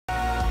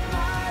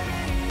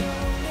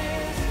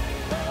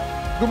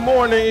Good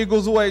morning,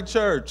 Eagles Way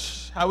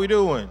Church. How we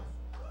doing?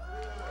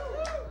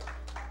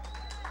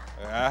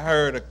 I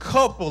heard a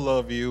couple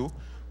of you.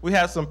 We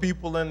have some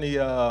people in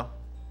the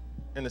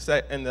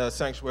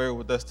sanctuary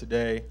with us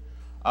today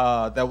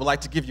that would like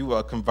to give you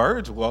a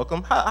Converge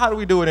welcome. How do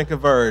we do it in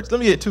Converge?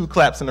 Let me get 2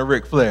 claps and a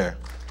Ric Flair.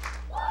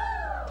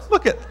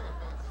 Look at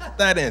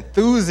that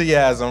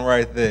enthusiasm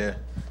right there.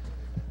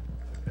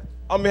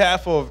 On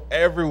behalf of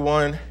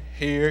everyone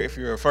here, if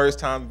you're a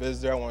first-time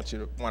visitor, I want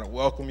to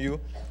welcome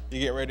you. You're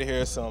getting ready to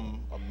hear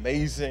some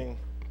amazing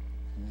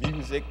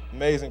music,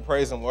 amazing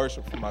praise and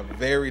worship from a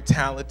very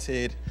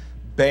talented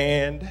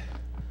band.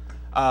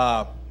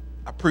 Our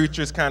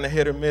preacher's kind of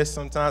hit or miss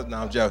sometimes. No,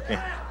 I'm joking.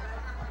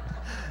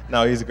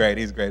 No, he's great.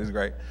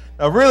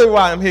 Now, really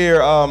why I'm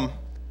here,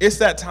 it's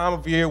that time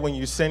of year when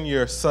you send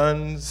your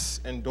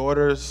sons and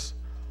daughters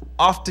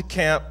off to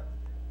camp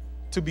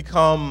to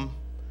become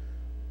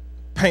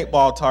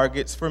paintball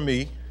targets for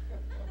me.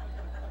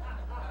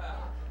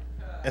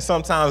 And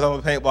sometimes I'm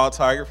a paintball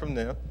target from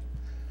them.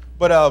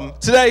 But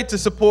today, to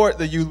support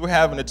the youth, we're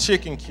having a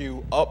chicken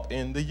queue up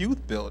in the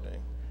youth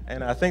building.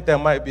 And I think that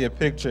might be a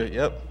picture,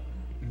 yep.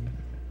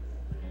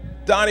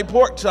 Donnie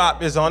Pork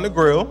Chop is on the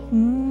grill.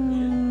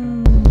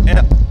 And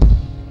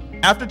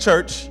after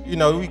church, you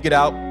know, we get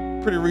out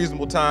pretty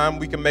reasonable time.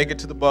 We can make it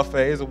to the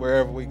buffets or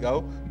wherever we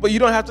go. But you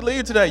don't have to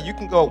leave today. You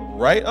can go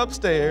right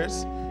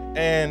upstairs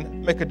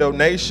and make a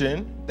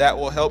donation that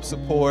will help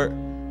support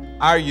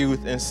our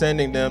youth in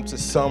sending them to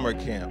summer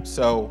camp.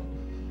 So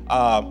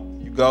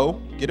you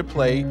go, get a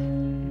plate,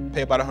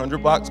 pay about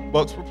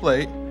 $100 per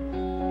plate.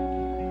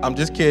 I'm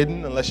just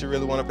kidding, unless you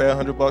really want to pay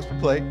 $100 per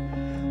plate.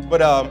 But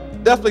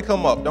definitely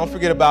come up. Don't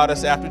forget about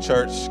us after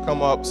church.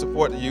 Come up,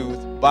 support the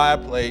youth, buy a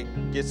plate,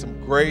 get some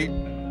great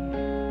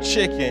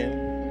chicken,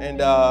 and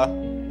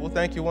we'll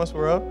thank you once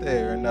we're up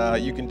there.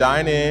 And you can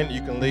dine in,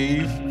 you can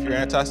leave. If you're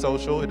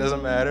antisocial, it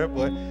doesn't matter.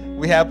 But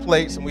we have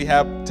plates and we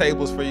have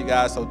tables for you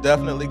guys, so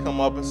definitely come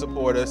up and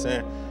support us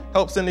and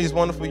help send these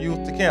wonderful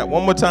youth to camp.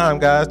 One more time,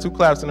 guys, 2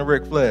 claps and a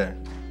Ric Flair.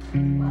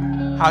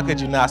 How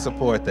could you not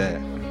support that?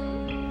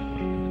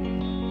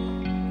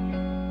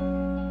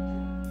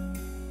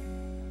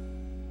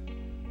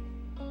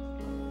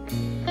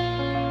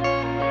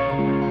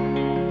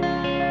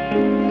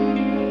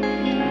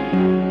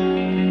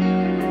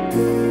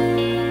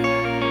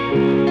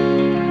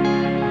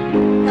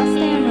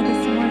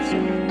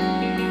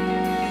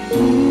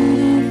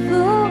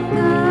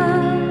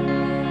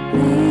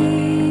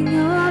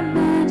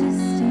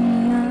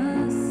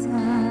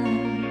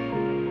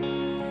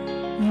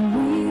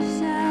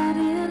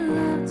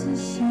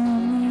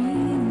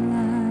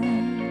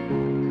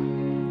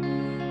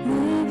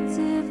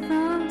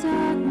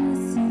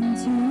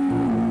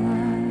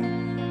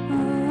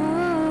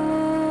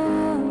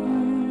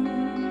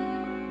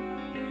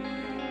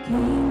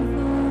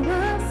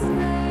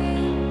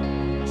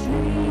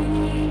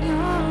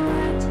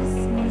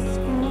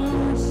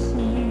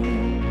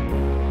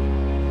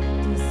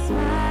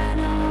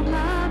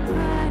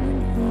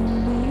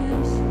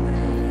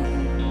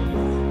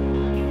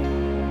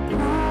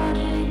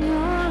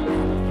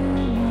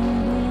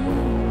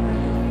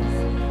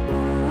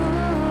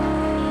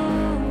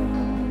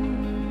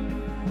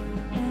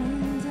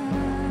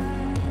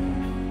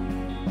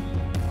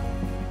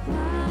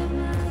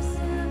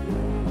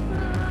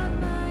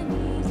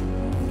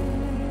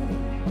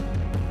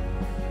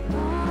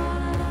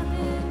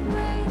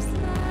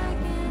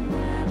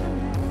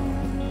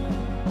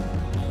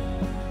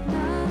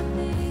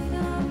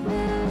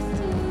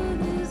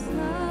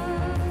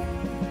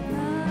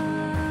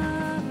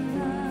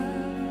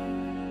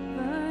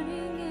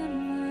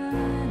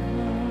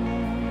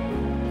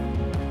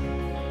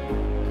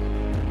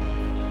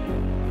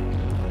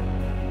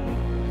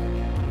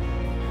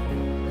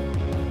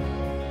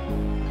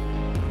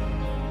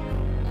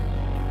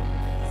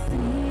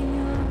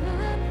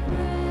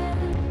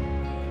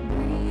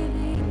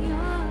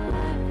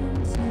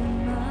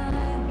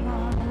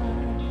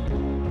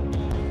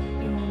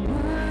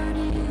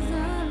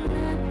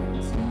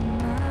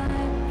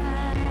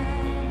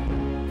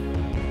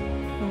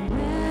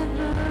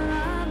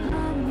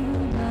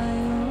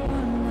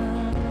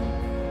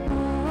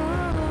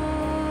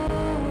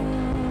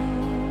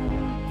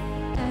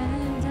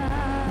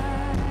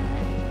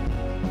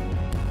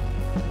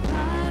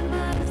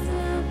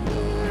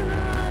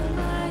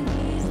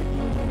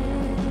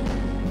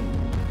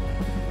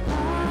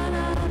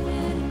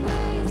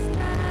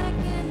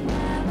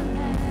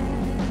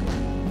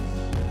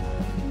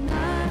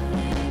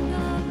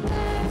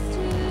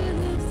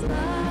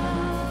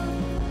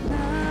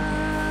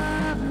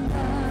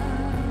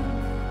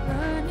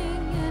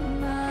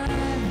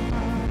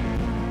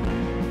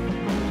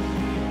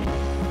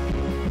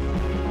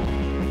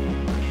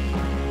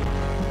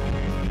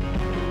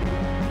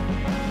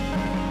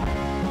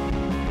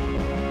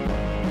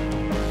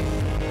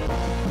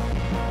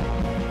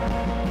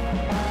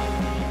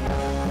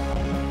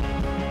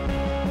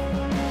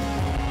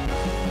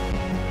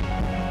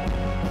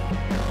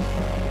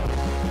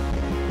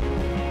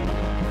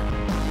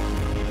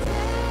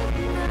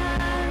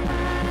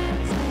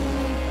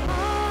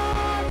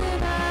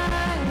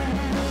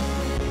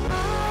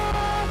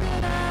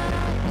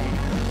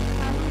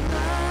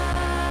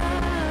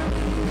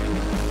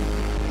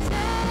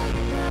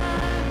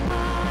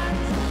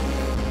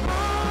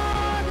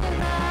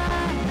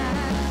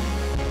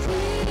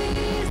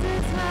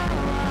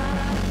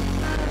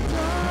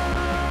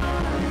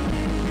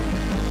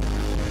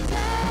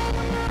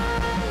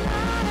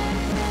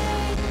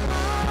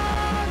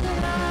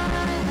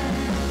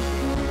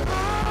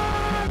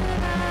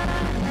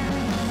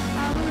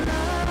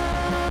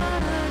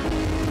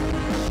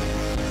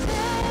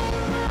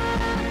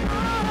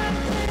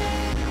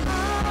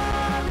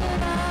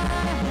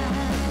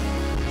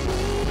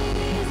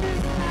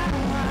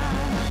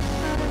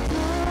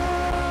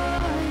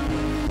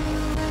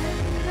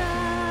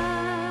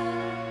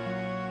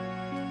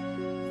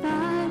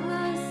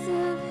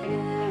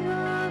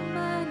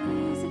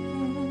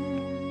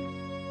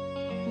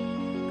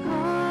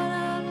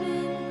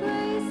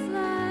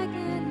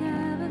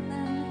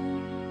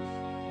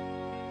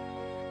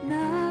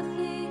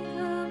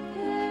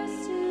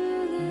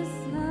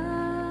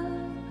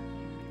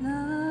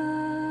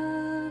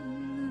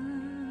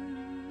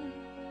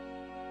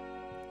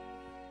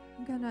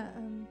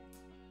 to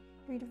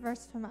read a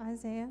verse from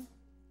Isaiah.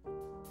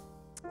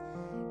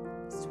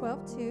 It's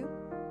 12:2.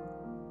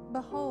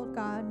 Behold,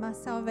 God, my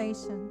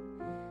salvation.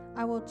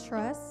 I will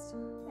trust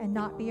and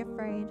not be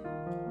afraid.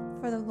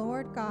 For the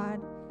Lord God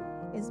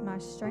is my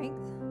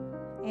strength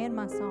and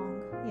my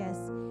song.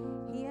 Yes,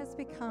 He has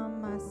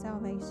become my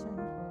salvation.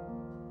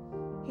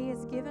 He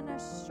has given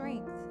us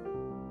strength.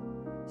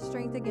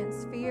 Strength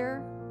against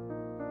fear.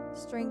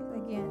 Strength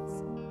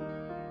against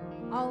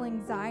all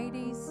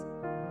anxieties.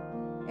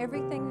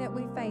 Everything that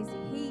we face,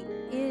 He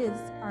is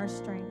our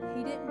strength.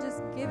 He didn't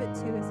just give it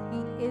to us.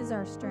 He is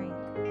our strength.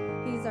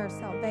 He's our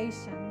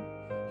salvation.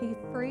 He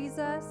frees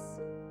us.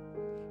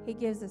 He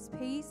gives us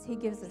peace. He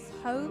gives us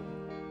hope.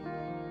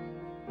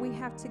 We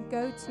have to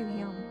go to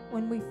Him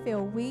when we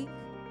feel weak.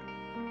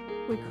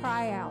 We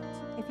cry out.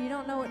 If you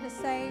don't know what to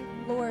say,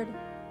 Lord,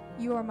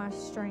 you are my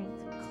strength.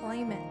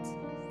 Claim it.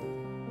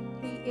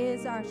 He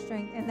is our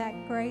strength, and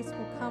that grace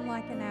will come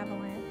like an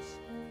avalanche.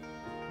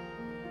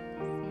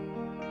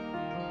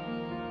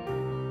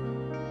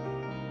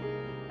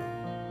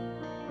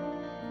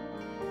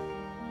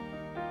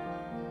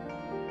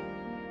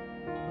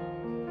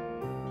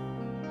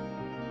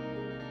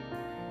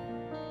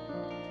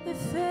 If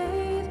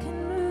faith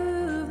can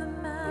move the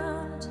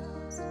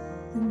mountains,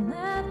 then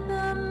let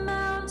the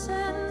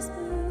mountains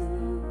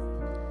move.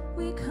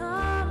 We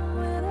come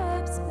with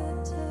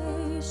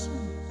expectation,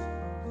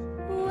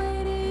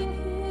 waiting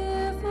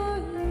here for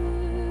you.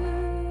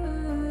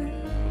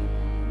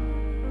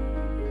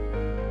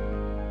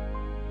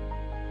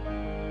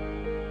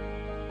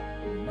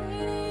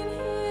 Waiting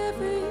here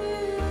for you.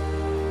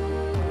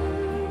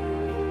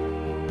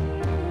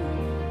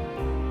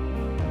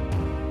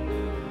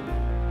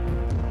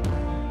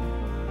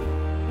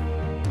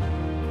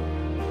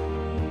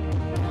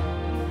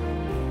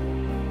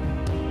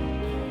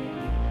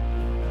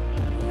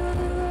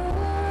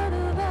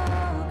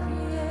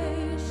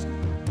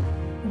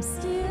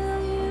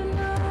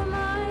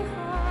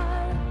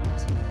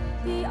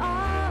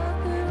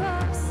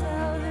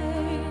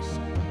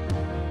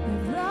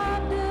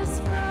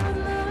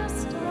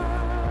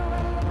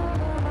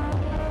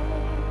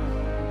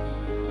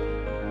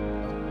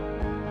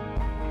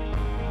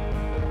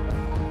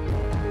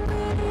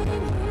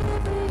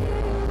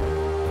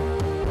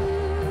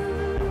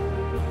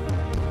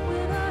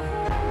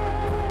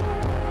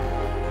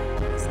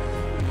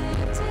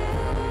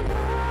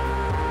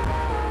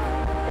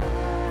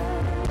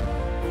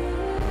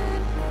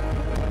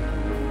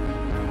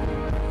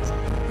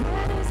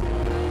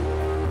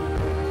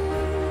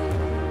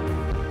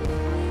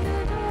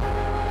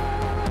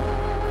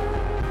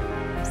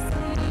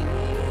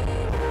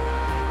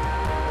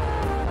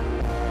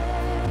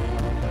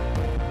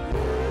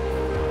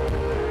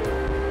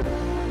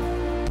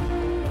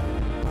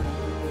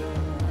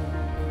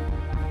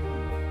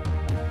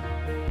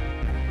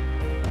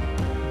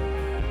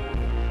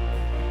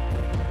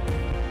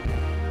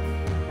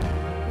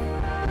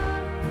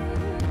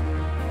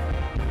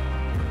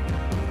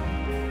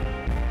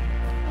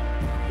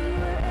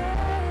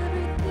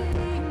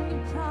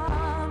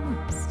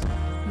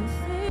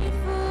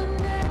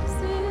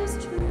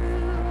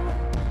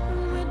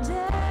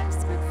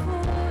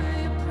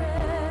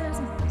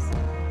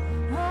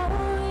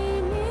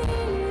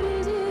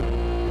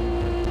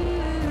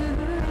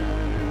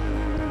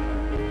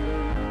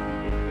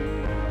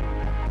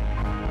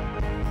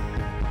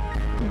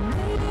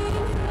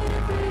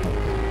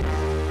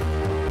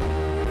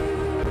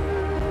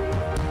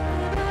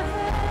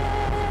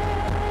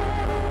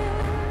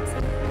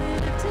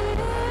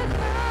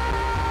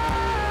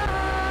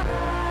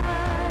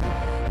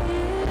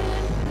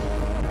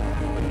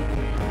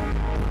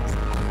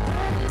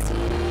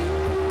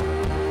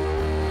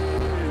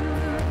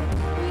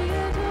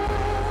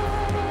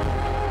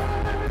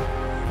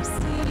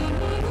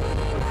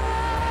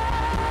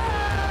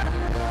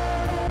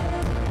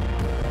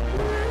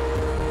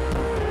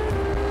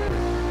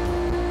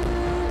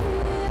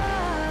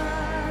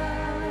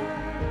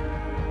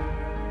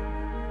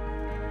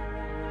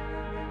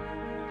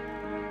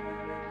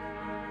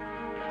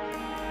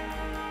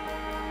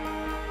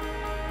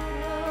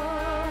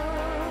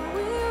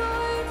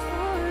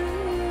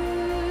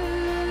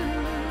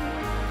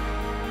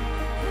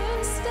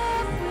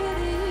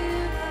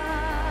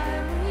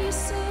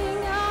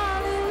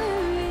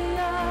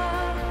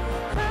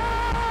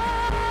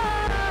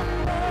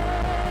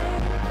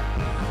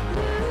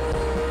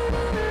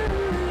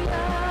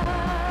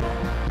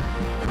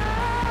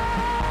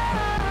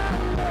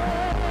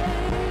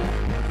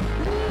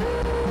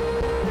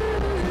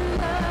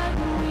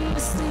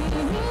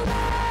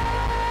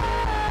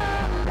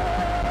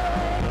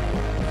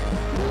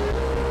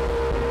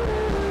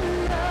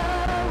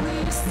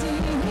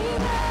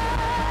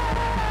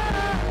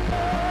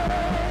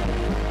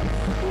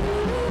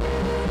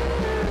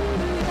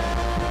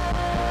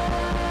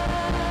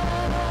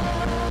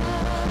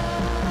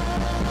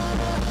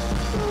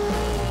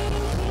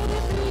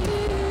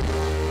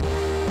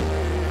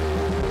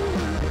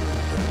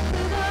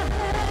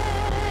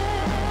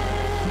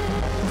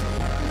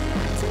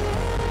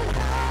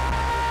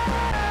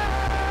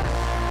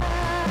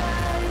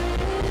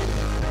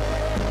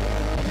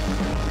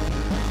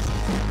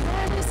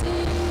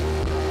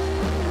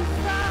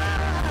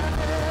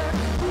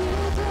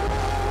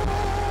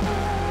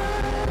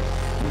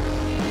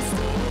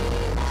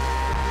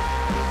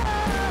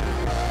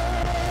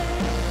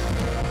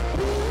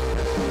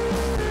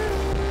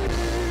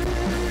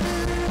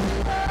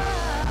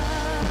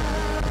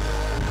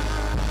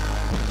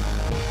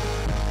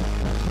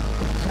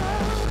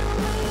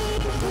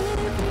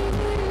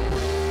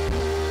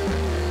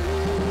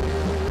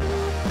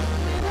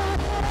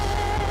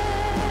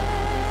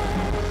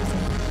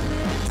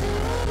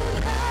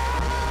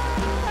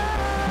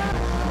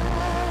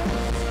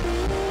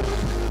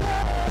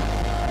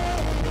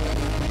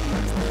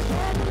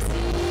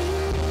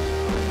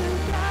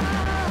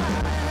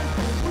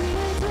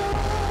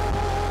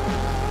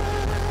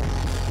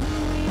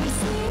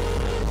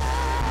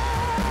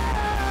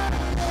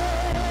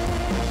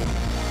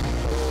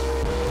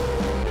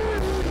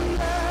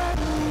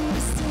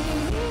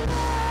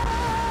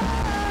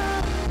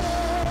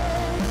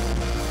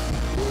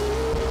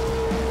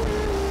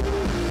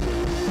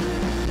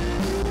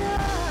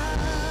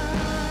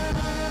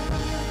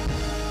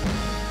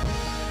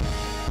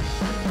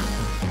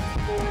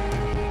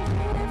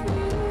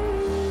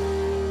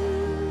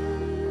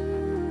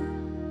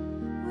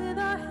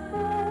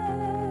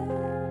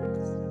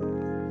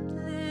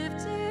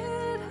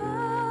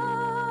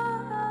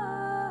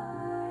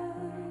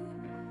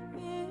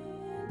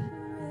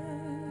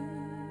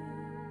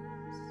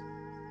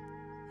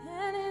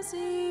 to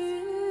you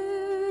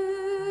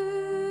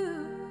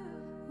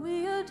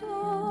we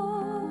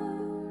adore,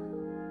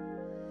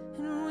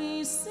 and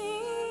we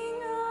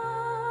sing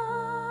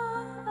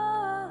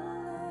hallelujah.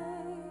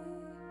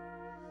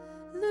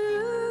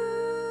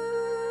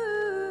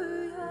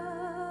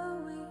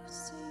 We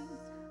sing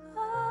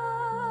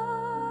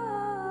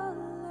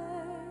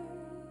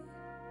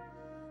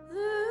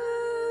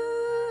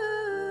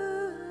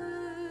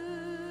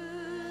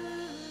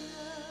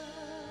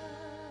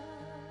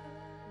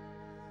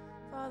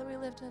Father, we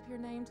lift up your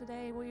name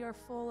today. We are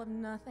full of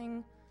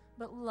nothing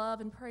but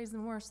love and praise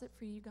and worship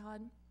for you,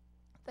 God.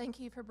 Thank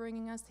you for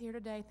bringing us here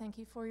today. Thank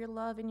you for your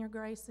love and your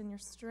grace and your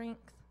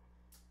strength.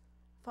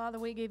 Father,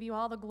 we give you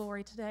all the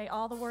glory today,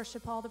 all the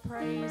worship, all the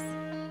praise.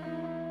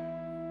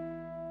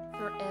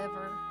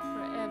 Forever,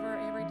 forever,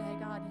 every day,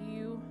 God,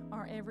 you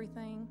are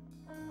everything.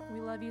 We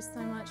love you so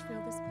much.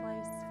 Fill this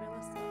place. Fill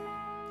us up.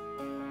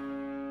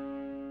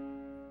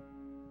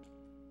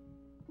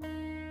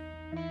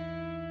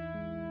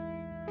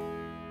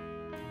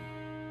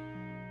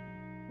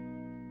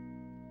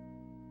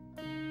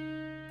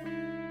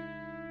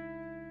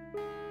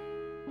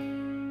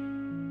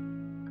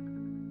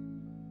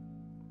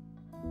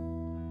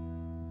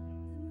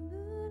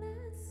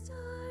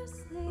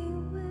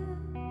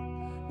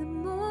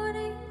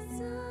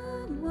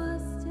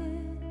 Was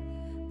dead,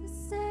 the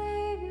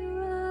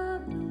Savior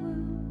of the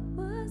world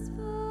was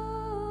for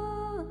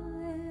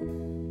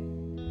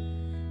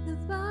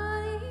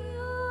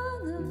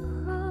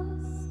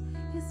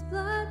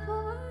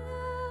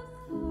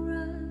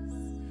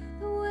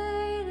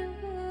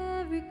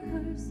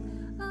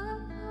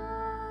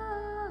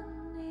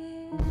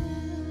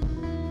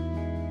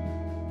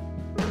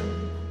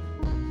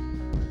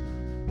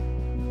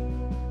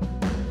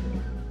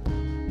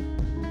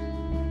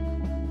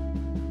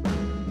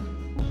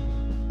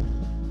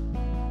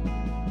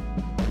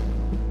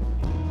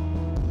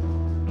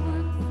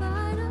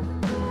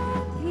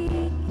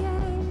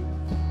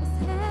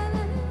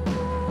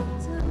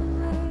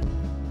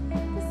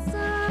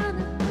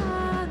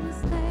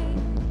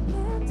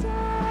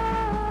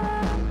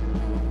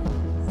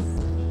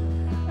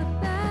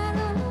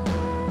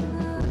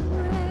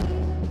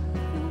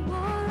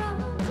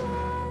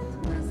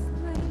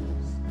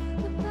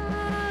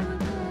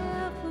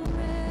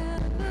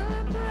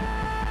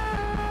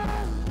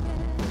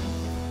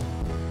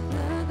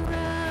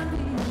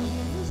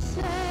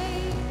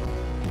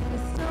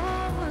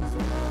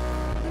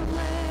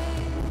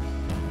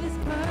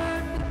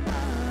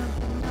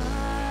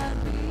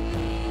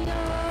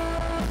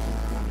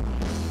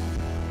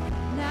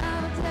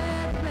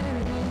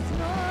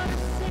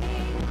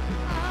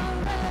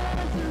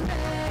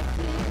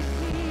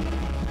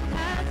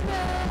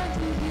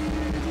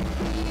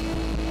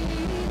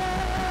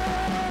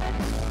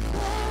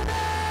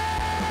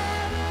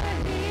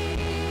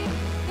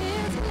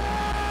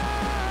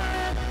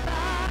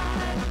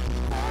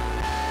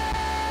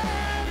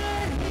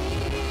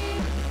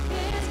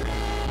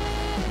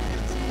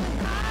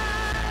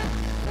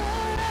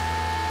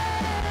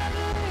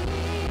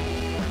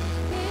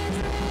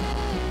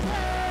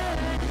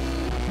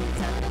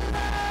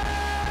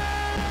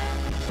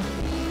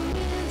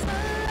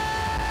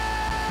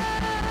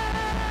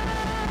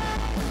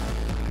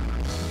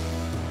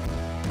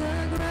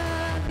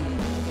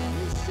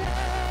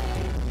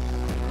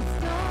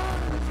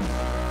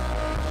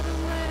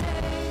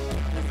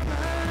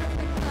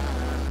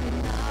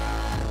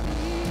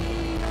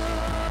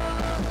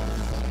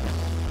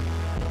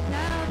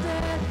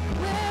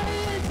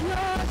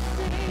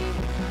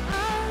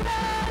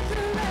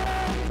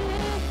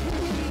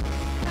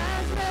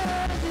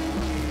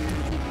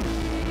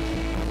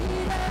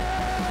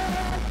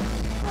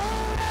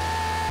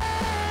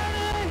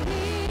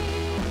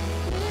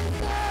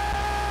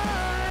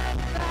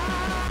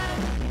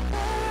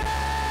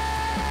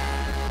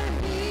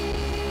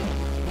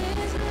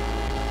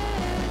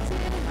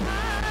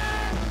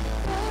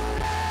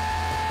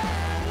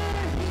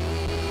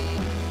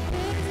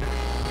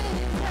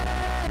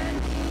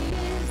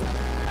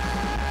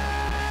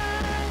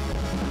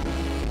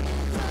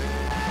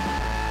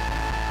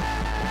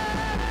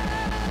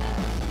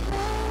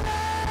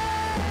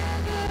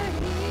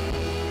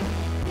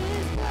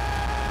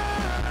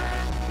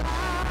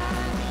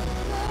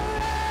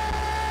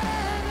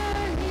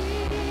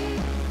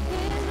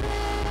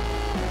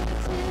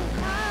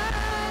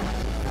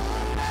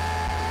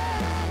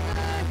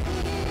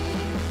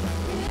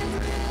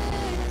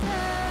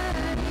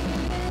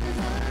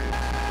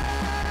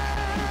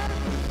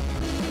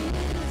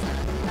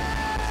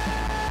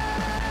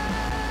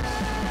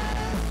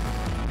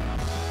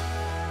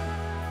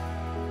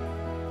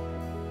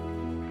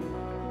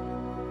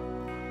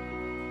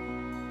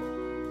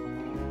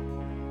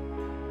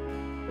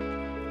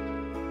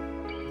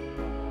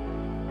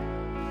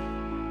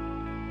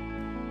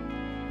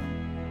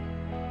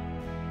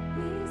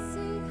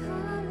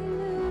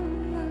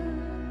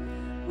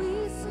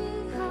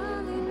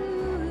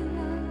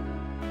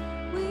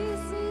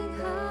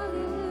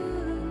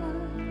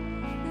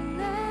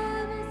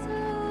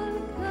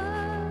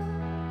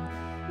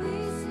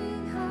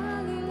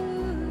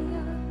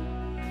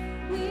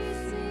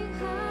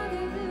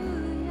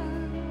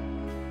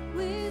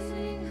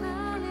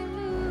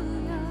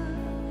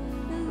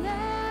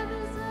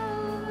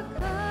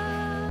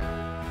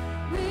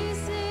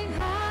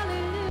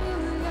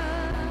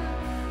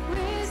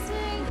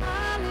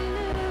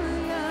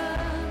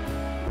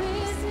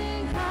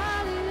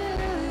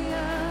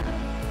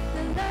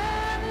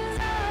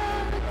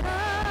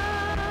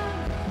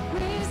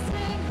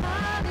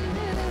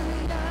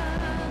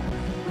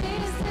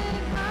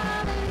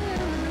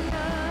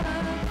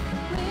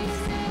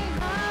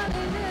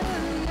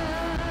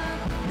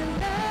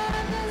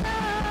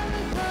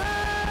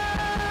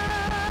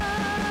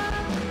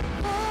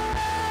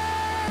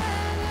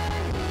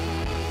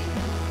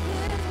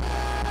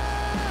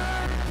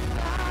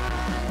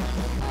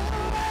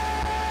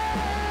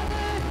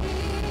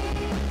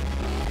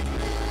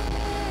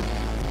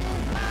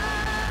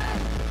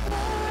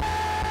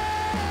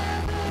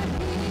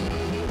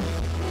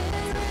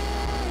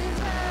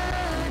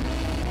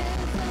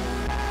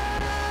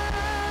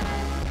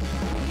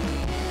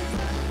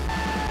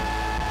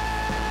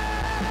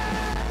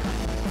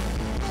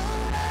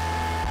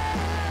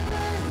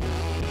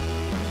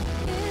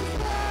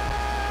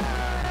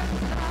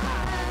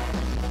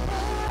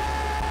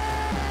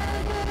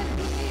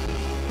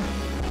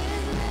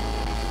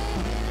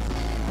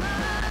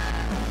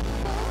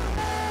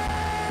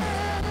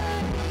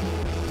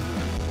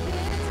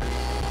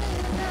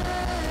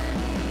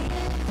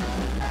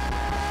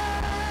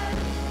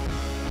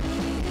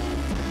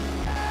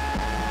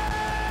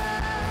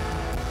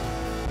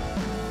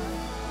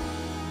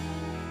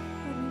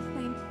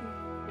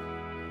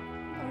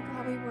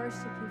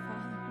worship you,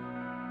 Father.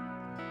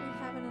 We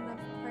haven't enough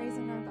praise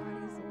in our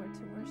bodies, Lord,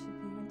 to worship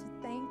you and to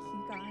thank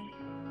you,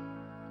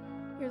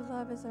 God. Your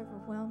love is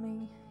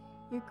overwhelming.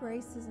 Your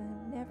grace is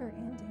never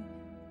ending.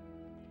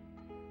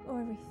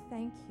 Lord, we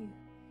thank you.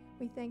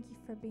 We thank you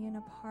for being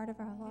a part of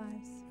our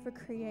lives, for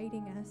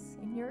creating us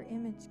in your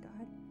image,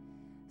 God,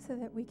 so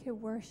that we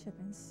could worship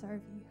and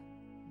serve you.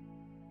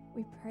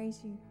 We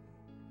praise you.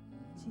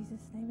 In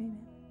Jesus' name, amen.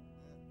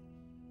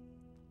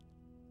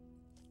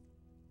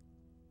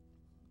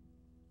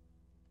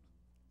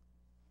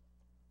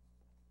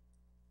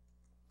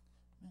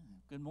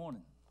 Good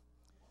morning.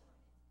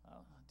 I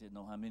didn't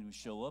know how many would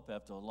show up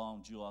after a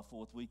long July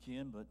 4th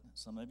weekend, but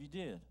some of you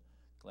did.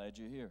 Glad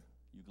you're here.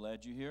 You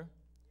glad you're here?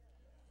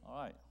 All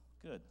right,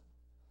 good.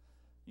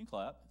 You can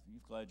clap if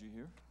you're glad you're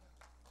here.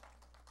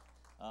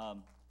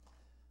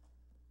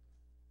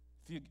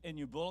 If you, in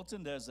your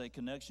bulletin, there's a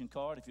connection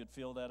card. If you'd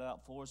fill that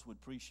out for us, we'd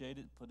appreciate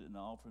it. Put it in the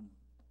offering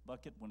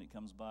bucket when it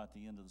comes by at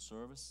the end of the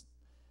service,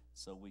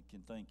 so we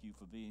can thank you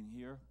for being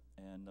here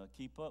and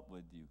keep up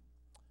with you.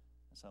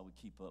 That's how we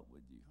keep up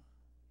with you.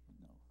 You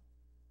know,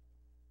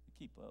 we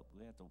keep up.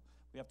 We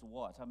have to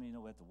watch. How many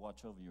know we have to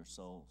watch over your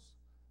souls?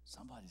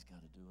 Somebody's got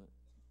to do it.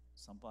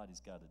 Somebody's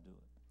got to do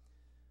it.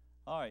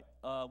 All right,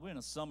 we're in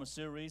a summer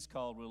series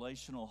called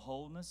Relational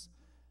Wholeness,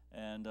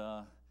 and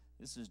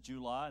this is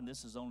July, and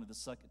this is only the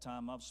second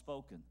time I've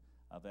spoken.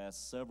 I've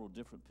asked several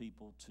different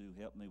people to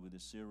help me with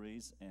this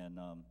series, and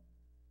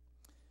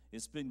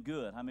it's been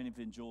good. How many have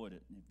enjoyed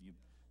it?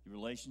 Your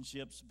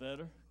relationships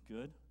better?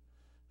 Good.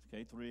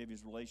 Okay, 3 of your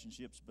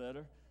relationships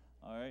better.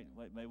 All right,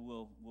 wait, maybe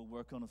we'll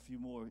work on a few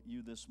more of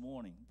you this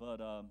morning.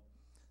 But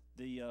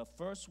the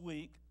first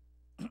week,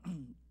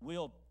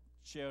 Will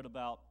shared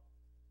about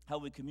how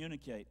we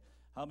communicate.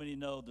 How many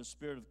know the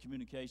spirit of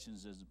communication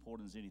is as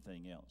important as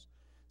anything else?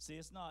 See,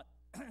 it's not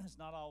it's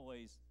not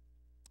always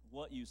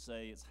what you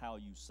say, it's how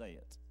you say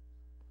it.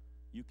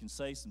 You can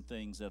say some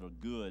things that are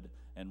good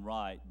and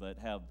right, but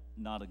have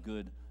not a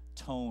good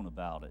tone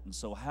about it. And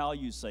so how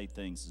you say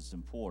things is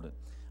important.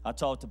 I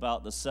talked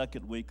about the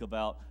second week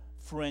about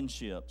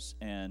friendships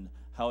and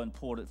how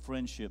important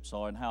friendships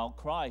are and how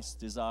Christ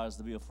desires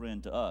to be a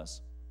friend to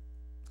us.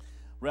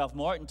 Ralph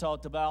Martin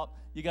talked about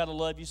you got to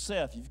love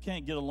yourself. If you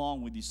can't get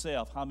along with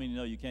yourself, how many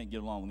know you can't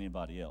get along with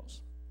anybody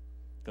else?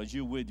 Because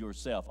you're with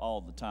yourself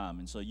all the time.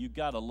 And so you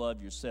got to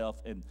love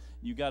yourself, and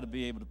you got to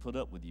be able to put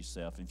up with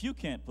yourself. And if you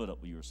can't put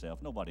up with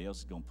yourself, nobody else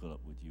is going to put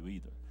up with you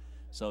either.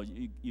 So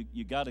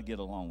you got to get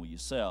along with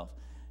yourself.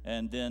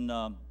 And then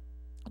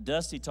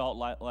Dusty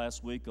talked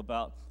last week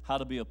about how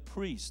to be a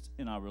priest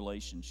in our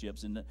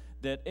relationships, and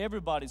that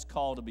everybody's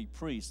called to be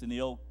priests. In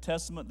the Old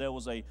Testament, there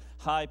was a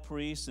high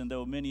priest, and there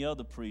were many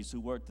other priests who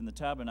worked in the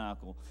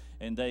tabernacle,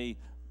 and they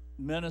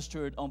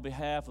ministered on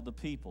behalf of the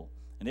people.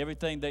 And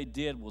everything they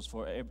did was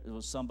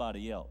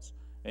somebody else.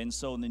 And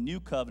so in the new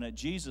covenant,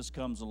 Jesus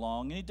comes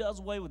along, and he does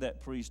away with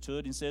that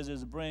priesthood and says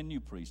there's a brand new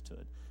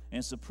priesthood. And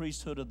it's the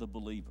priesthood of the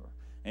believer.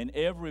 And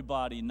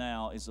everybody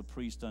now is a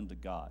priest unto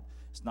God.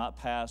 It's not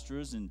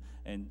pastors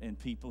and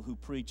people who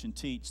preach and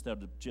teach that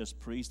are just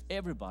priests.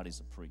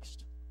 Everybody's a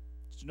priest.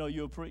 Did you know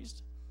you're a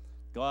priest?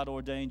 God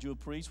ordained you a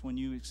priest when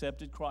you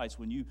accepted Christ.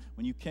 When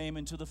you came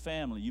into the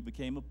family, you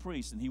became a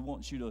priest, and he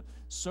wants you to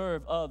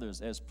serve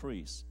others as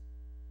priests.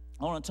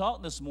 I want to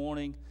talk this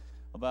morning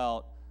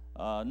about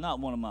not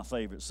one of my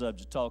favorite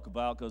subjects to talk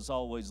about, because it's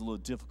always a little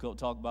difficult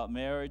to talk about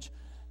marriage.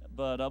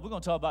 But we're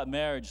going to talk about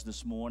marriage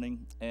this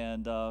morning,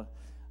 and I'm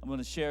going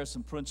to share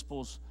some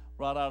principles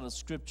right out of the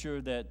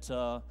Scripture that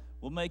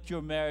will make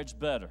your marriage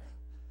better.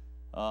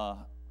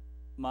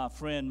 My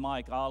friend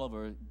Mike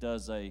Oliver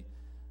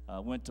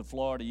went to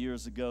Florida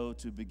years ago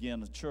to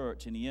begin a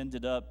church, and he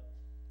ended up,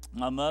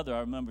 my mother,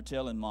 I remember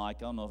telling Mike,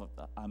 I don't know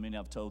if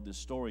I've told this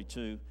story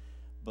too,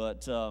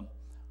 but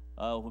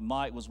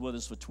Mike was with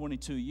us for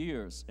 22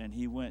 years, and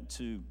he went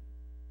to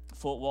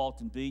Fort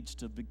Walton Beach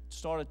to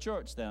start a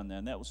church down there,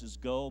 and that was his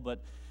goal.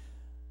 But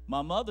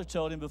my mother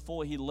told him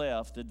before he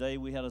left, the day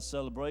we had a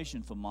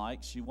celebration for Mike,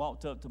 she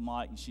walked up to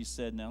Mike and she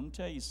said, "Now, let me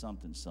tell you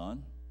something,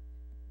 son.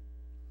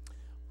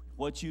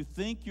 What you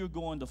think you're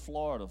going to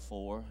Florida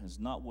for is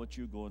not what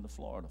you're going to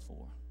Florida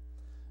for.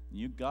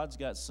 God's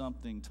got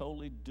something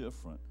totally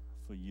different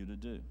for you to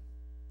do."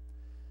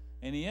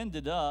 And he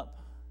ended up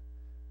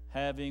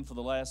having, for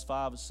the last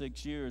 5 or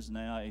 6 years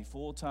now, a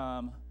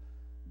full-time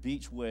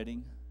beach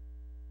wedding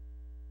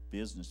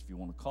business, if you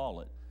want to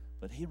call it.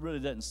 But he really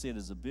doesn't see it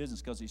as a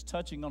business, because he's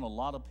touching on a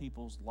lot of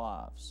people's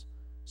lives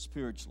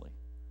spiritually.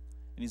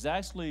 And he's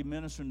actually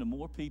ministering to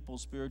more people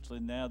spiritually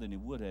now than he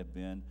would have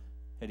been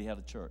had he had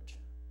a church.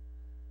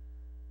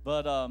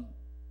 But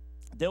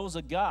there was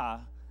a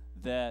guy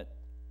that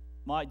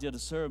Mike did a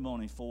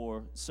ceremony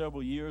for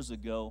several years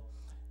ago,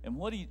 and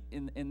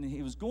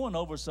he was going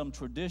over some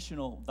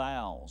traditional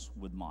vows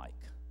with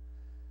Mike.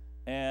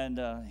 And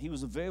he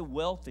was a very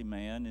wealthy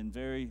man and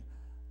very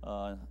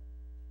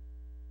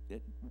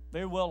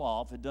well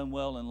off, had done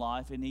well in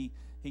life, and he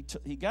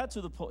got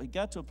to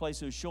a place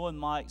he was showing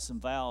Mike some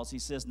vows. He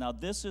says, "Now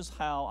this is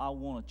how I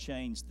want to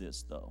change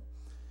this, though."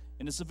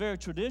 And it's a very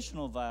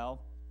traditional vow.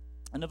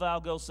 And the vow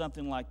goes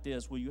something like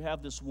this, where you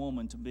have this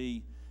woman to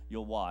be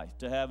your wife,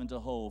 to have and to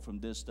hold from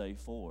this day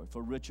forward,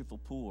 for rich or for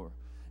poor,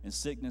 in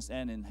sickness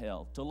and in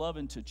health, to love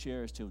and to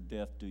cherish till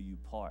death do you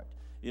part.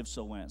 If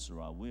so,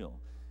 answer, I will.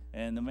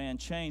 And the man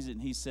changed it,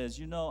 and he says,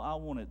 you know, I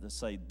wanted to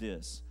say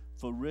this,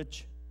 for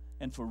rich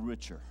and for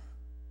richer,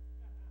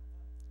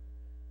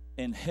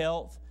 in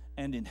health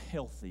and in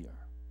healthier.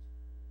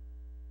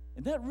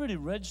 And that really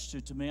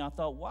registered to me. I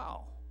thought,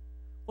 wow,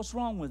 what's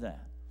wrong with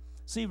that?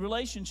 See,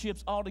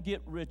 relationships ought to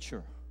get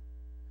richer.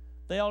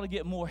 They ought to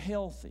get more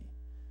healthy.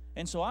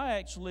 And so I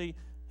actually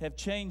have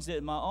changed it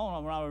in my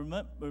own. When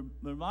I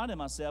reminded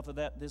myself of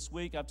that this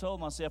week, I told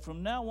myself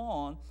from now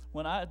on,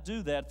 when I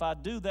do that, if I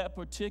do that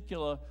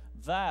particular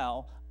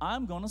vow,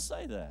 I'm going to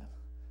say that.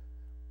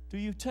 Do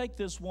you take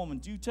this woman,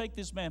 do you take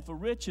this man for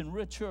rich and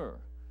richer,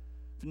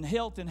 for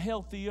health and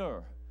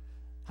healthier?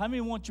 How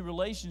many want your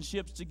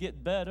relationships to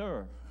get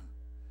better?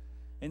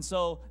 And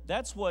so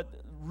that's what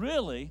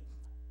really,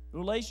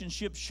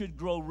 relationships should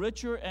grow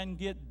richer and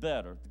get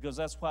better, because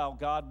that's how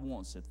God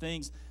wants it.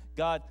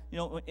 God,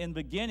 in the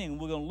beginning,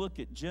 we're going to look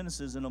at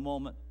Genesis in a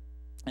moment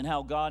and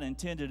how God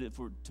intended it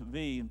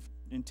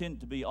intended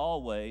to be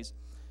always.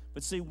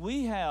 But see,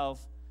 we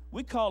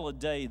call a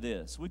day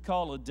this. We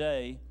call a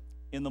day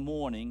in the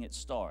morning it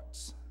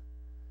starts,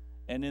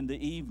 and in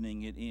the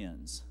evening it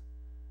ends.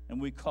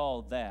 And we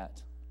call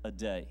that a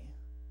day,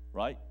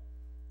 right?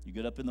 You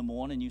get up in the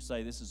morning, you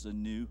say, this is a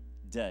new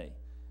day.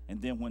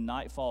 And then when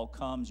nightfall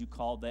comes, you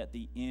call that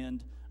the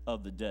end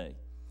of the day.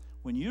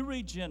 When you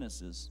read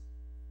Genesis,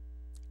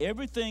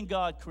 everything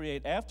God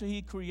created, after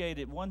he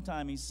created, one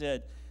time he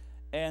said,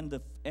 and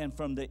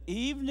from the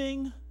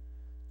evening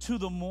to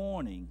the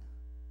morning,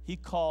 he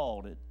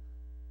called it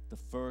the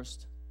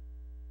first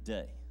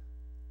day.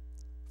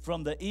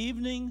 From the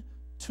evening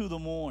to the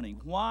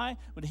morning. Why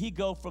would he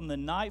go from the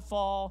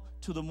nightfall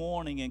to the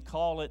morning and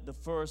call it the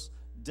first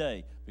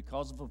day?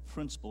 Because of a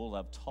principle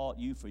I've taught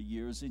you for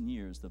years and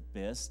years: the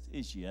best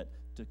is yet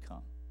to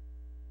come.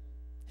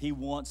 He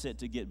wants it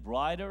to get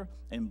brighter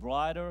and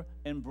brighter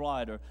and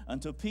brighter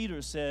until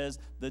Peter says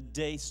the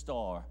day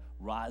star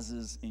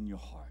rises in your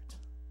heart.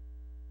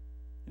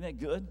 Isn't that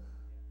good?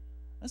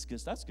 That's good.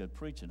 That's good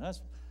preaching.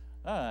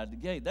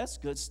 That's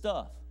good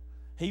stuff.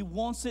 He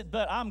wants it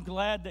better. I'm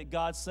glad that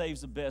God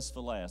saves the best for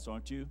last,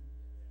 aren't you?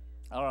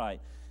 All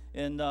right.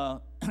 In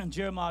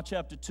Jeremiah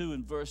chapter 2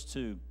 and verse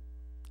 2,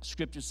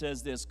 Scripture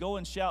says this: go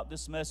and shout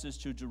this message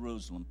to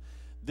Jerusalem.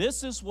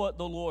 This is what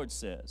the Lord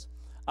says.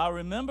 I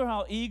remember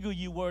how eager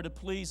you were to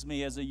please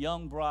me as a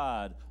young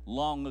bride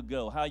long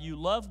ago, how you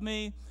loved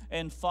me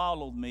and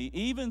followed me,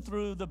 even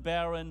through the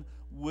barren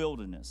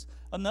wilderness.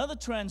 Another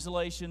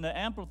translation, the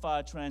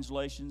Amplified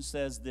translation,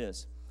 says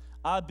this: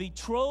 I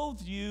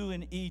betrothed you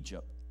in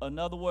Egypt. In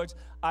other words,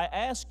 I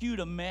asked you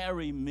to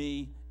marry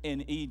me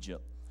in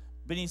Egypt.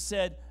 But he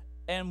said,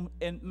 and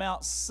in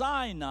Mount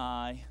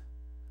Sinai,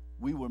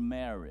 we were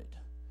married.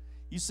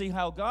 You see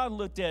how God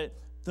looked at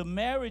it. The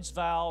marriage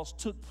vows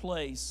took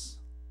place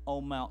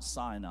on Mount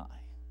Sinai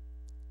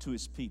to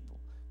his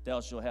people.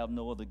 Thou shalt have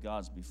no other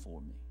gods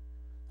before me.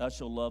 Thou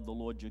shalt love the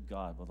Lord your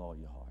God with all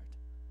your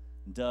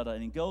heart.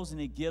 And he goes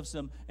and he gives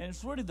them, and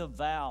it's really the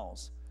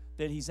vows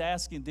that he's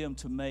asking them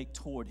to make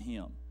toward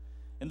him.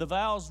 And the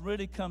vows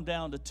really come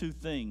down to two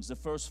things. The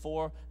first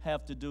four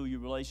have to do with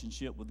your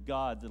relationship with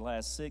God. The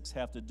last six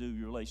have to do with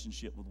your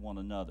relationship with one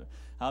another.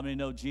 How many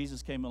know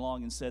Jesus came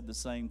along and said the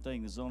same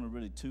thing? There's only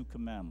really two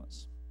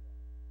commandments.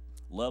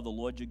 Love the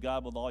Lord your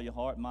God with all your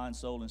heart, mind,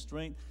 soul, and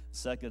strength. The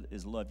second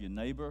is love your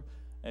neighbor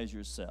as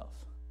yourself.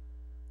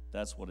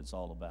 That's what it's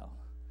all about.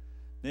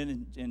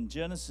 Then in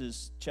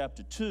Genesis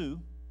chapter 2,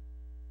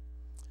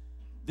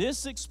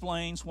 this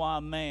explains why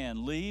a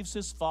man leaves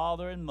his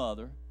father and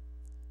mother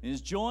and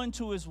is joined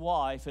to his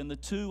wife, and the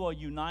two are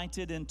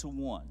united into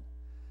one.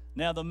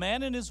 Now the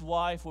man and his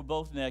wife were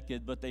both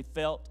naked, but they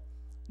felt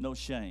no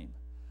shame.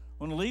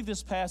 I'm going to leave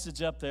this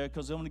passage up there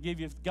because I'm going to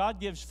give you, God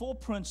gives 4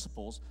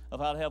 principles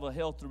of how to have a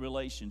healthy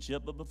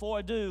relationship. But before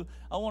I do,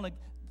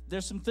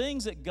 there's some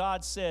things that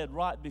God said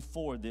right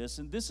before this,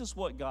 and this is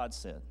what God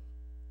said.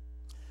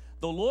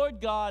 The Lord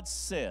God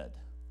said,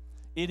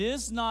 it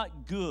is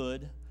not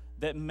good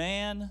that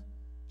man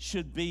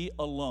should be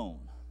alone.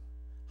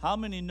 How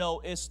many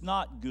know it's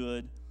not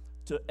good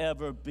to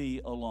ever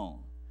be alone?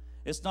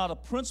 It's not a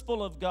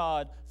principle of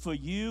God for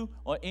you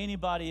or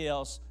anybody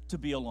else to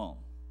be alone.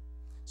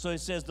 So it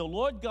says, the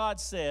Lord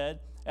God said,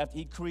 after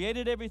he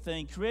created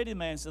everything, created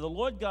man, so the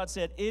Lord God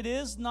said, it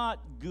is not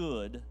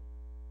good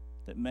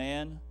that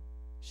man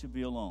should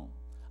be alone.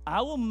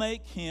 I will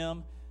make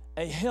him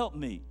a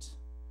helpmeet.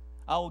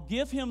 I will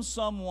give him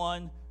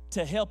someone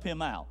to help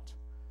him out.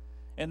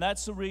 And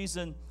that's the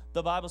reason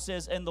the Bible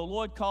says, and the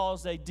Lord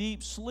caused a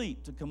deep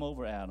sleep to come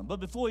over Adam. But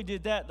before he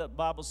did that, the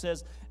Bible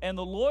says, and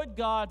the Lord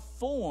God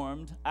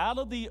formed out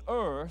of the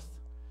earth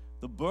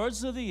the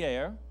birds of the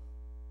air,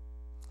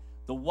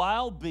 the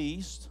wild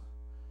beast,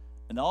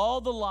 and all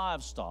the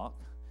livestock,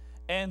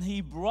 and he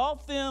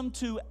brought them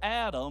to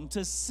Adam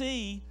to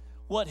see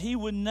what he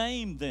would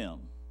name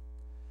them.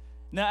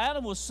 Now,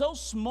 Adam was so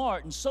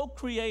smart and so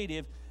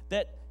creative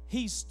that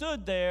he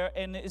stood there,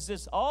 and it's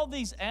just all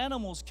these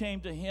animals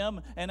came to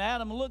him, and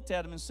Adam looked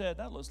at him and said,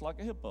 that looks like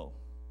a hippo.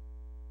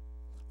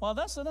 Well,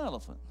 that's an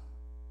elephant.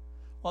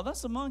 Well,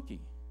 that's a monkey.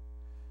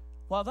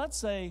 Well,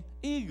 that's a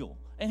eagle.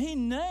 And he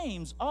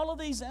names all of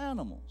these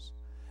animals.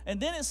 And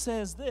then it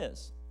says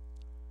this,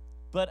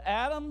 but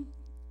Adam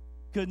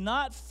could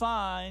not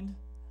find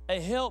a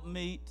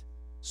helpmeet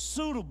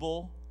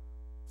suitable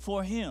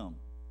for him.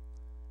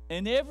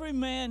 And every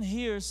man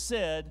here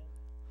said,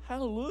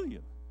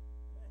 hallelujah.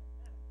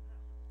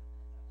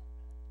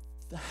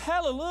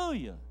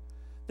 Hallelujah.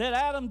 That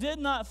Adam did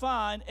not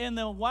find in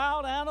the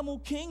wild animal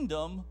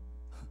kingdom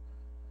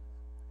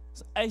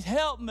a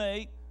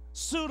helpmate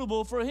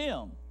suitable for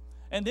him.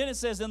 And then it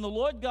says, and the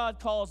Lord God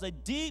caused a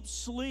deep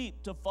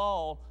sleep to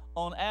fall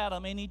on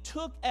Adam, and he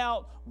took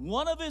out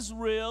one of his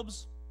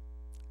ribs,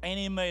 and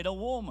he made a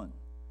woman.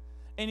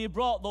 And he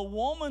brought the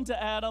woman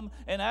to Adam,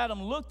 and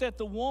Adam looked at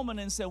the woman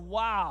and said,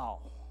 wow,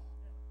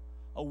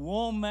 a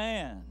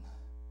woman.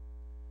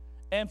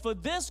 And for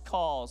this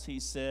cause, he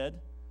said,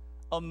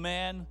 a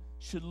man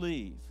should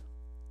leave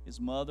his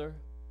mother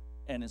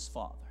and his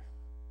father.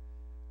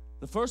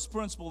 The first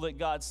principle that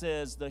God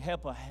says to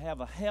have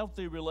a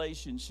healthy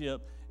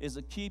relationship is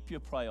to keep your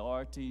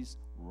priorities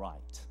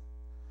right.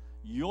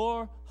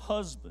 Your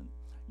husband,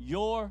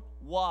 your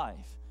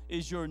wife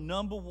is your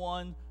number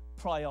one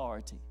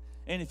priority.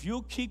 And if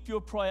you'll keep your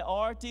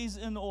priorities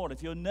in order,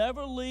 if you'll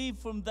never leave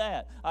from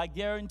that, I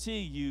guarantee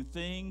you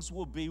things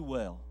will be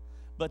well.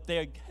 But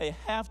they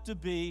have to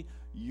be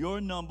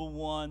your number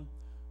one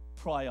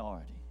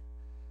priority.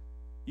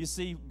 You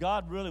see,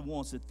 God really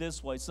wants it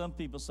this way. Some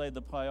people say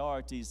the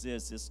priority is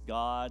this, it's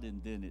God,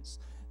 and then it's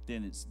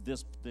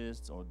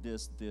this, or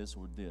this,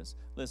 or this.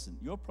 Listen,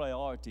 your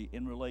priority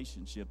in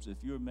relationships, if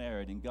you're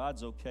married and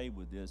God's okay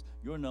with this,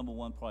 your number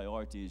one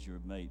priority is your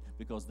mate,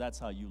 because that's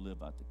how you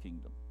live out the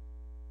kingdom.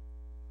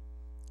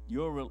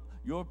 Your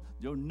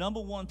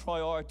number one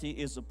priority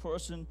is the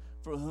person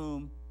for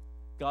whom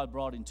God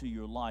brought into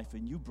your life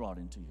and you brought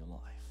into your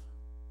life.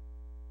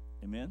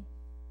 Amen?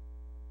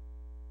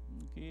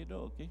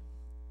 Okay.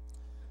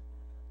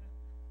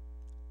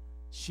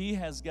 She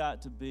has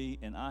got to be,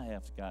 and I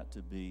have got to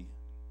be,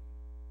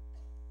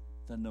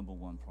 the number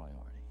one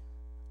priority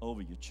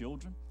over your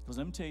children. Because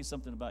let me tell you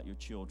something about your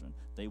children.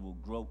 They will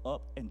grow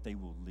up and they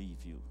will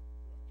leave you.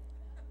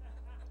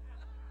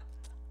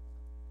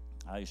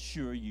 I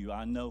assure you,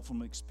 I know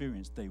from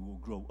experience, they will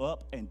grow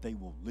up and they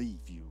will leave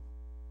you.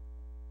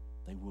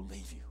 They will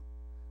leave you.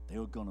 They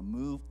are going to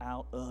move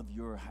out of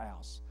your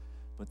house.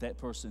 But that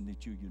person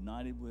that you're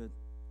united with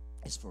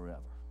is forever.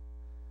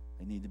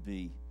 They need to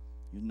be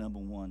your number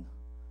one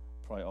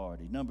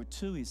priority. Number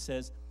two, he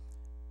says,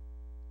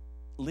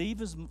 leave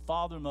his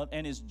father and mother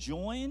and is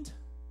joined,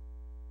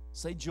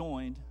 say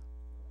joined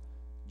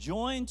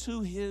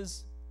to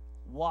his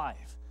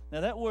wife.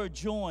 Now that word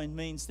joined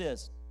means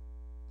this.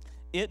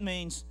 It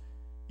means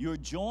you're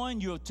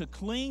joined, you're to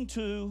cling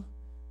to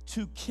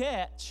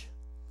catch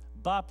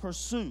by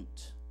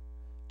pursuit,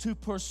 to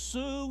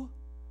pursue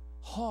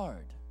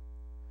hard,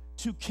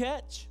 to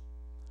catch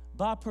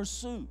by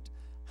pursuit.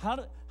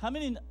 How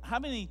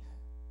many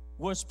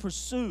was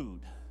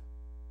pursued?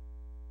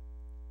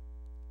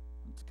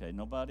 Okay,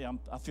 nobody?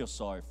 I feel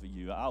sorry for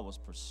you. I was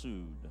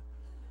pursued.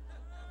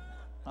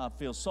 I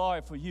feel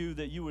sorry for you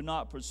that you were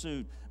not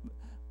pursued.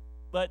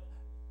 But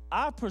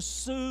I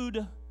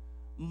pursued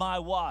my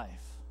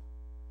wife,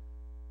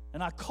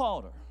 and I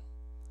caught her.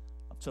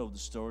 I've told the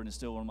story, and it's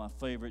still one of my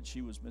favorites.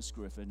 She was Miss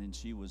Griffin, and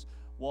she was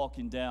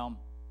walking down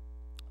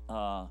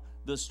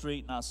the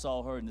street, and I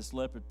saw her in this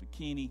leopard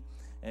bikini,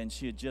 and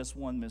she had just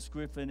won Miss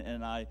Griffin,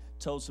 and I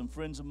told some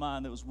friends of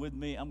mine that was with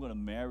me, I'm going to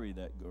marry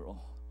that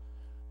girl.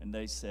 And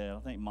they said, I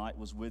think Mike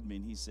was with me,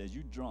 and he says,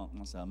 you're drunk.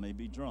 And I said, I may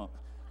be drunk,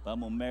 but I'm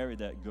going to marry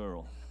that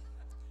girl.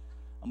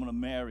 I'm going to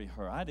marry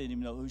her. I didn't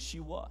even know who she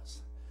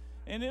was.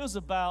 And it was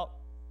about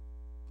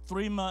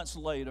 3 months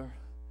later,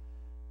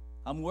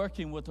 I'm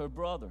working with her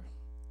brother.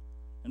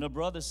 And her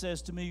brother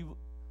says to me,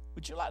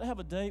 would you like to have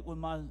a date with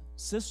my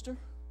sister?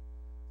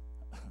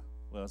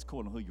 Well, it's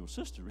according to who your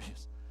sister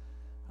is.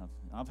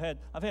 I've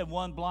had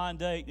one blind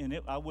date, and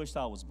I wished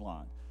I was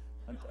blind.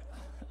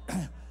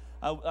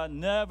 I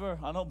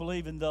don't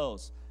believe in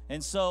those.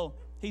 And so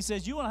he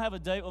says, you want to have a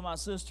date with my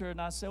sister? And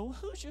I said, well,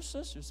 who's your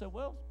sister? He said,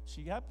 well,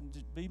 she happened to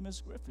be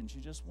Miss Griffin. She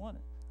just won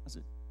it. I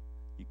said,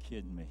 you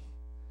kidding me?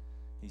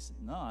 He said,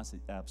 no. I said,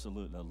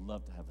 absolutely. I'd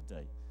love to have a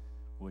date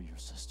with your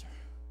sister.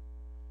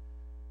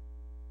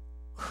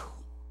 Whew.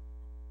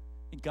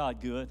 Ain't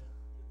God good?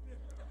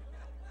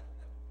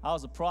 I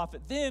was a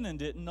prophet then and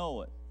didn't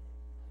know it.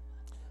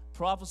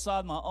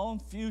 Prophesied my own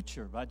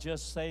future by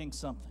just saying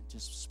something,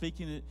 just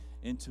speaking it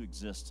into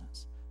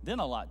existence. Then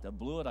I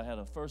blew it. I had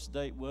a first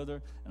date with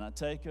her, and I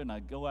take her, and I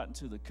go out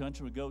into the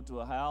country. We go to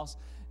a house,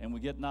 and we're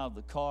getting out of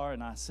the car,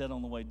 and I said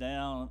on the way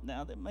down,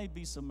 now there may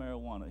be some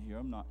marijuana here.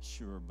 I'm not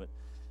sure, but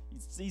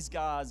these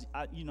guys,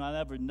 I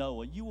never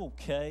know. Are you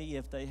okay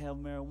if they have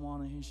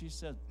marijuana here? She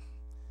said,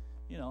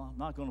 I'm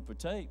not going to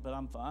partake, but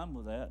I'm fine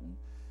with that. And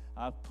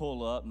I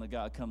pull up, and the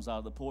guy comes out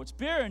of the porch.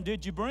 Beer, and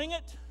did you bring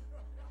it?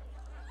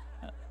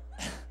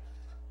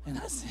 And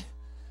I said,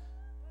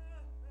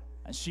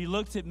 and she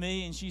looked at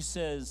me and she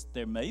says,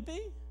 there may be?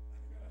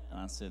 And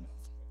I said,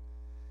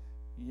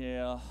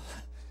 yeah.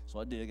 So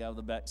I did. I got out of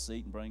the back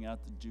seat and bring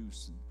out the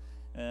juice.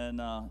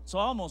 And so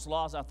I almost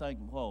lost. I think,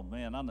 whoa,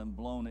 man, I done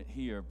blown it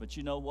here. But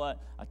you know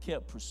what? I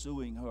kept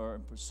pursuing her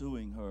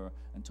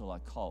until I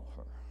caught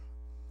her.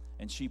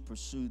 And she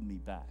pursued me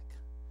back.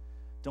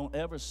 Don't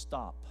ever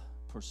stop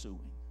pursuing.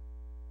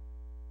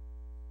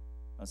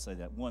 I say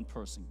that. One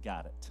person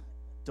got it.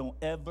 Don't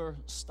ever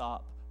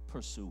stop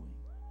pursuing.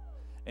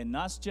 And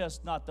that's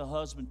just not the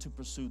husband to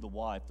pursue the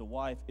wife. The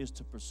wife is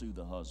to pursue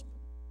the husband.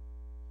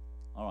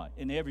 All right,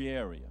 in every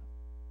area.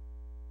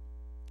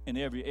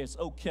 It's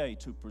okay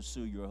to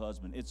pursue your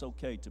husband. It's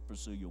okay to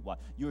pursue your wife.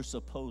 You're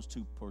supposed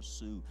to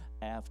pursue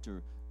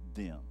after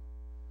them.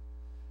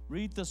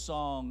 Read the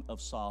Song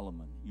of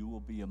Solomon. You will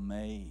be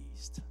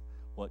amazed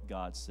what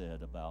God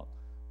said about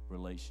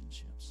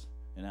relationships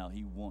and how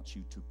he wants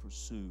you to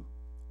pursue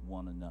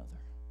one another.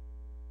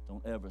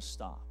 Don't ever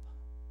stop.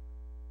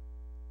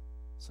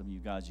 Some of you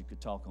guys, you could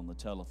talk on the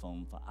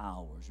telephone for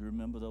hours. You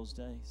remember those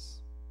days?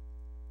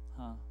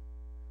 Huh?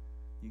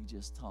 You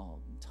just talk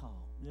and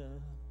talk. Yeah.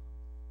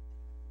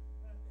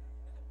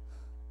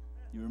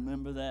 You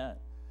remember that?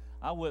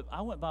 I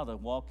went by the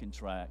walking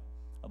track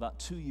about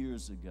 2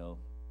 years ago,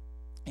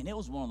 and it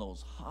was one of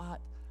those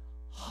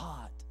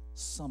hot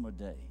summer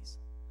days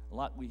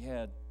like we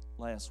had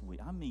last week.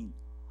 I mean,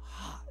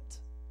 hot.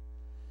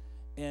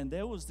 And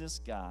there was this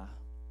guy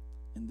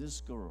and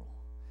this girl.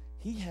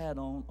 He had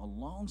on a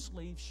long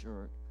sleeve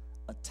shirt,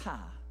 a tie.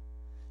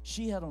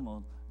 She had on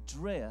a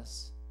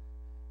dress,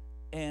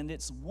 and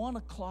it's 1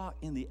 o'clock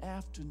in the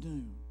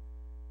afternoon,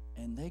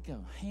 and they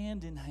go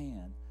hand in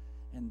hand.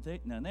 And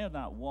they're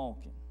not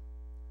walking,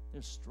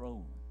 they're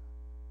strolling.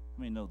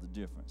 I mean, know the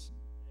difference.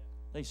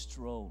 They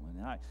strolling.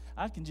 And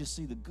I can just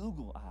see the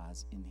Google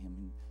eyes in him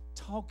and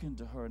talking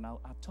to her. And I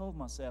told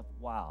myself,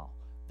 wow,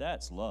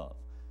 that's love.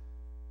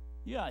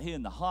 You're out here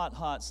in the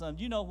hot sun.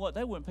 You know what?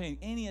 They weren't paying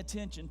any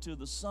attention to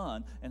the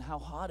sun and how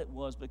hot it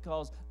was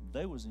because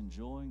they was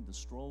enjoying the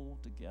stroll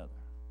together.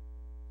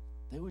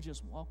 They were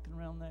just walking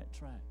around that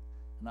track.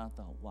 And I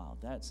thought, wow,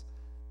 that's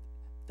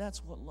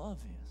what love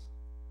is.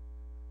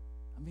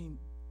 I mean,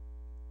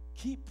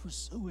 keep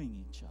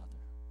pursuing each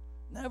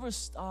other. Never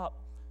stop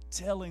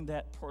telling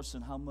that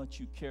person how much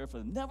you care for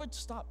them. Never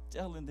stop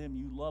telling them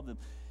you love them.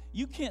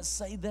 You can't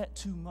say that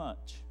too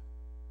much.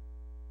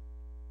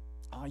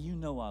 Oh, you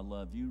know I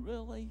love you.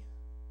 Really?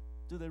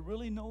 Do they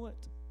really know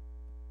it?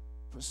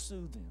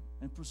 Pursue them,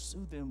 and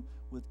pursue them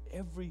with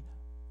every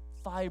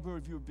fiber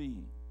of your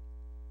being.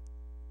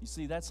 You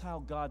see, that's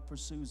how God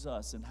pursues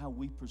us and how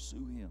we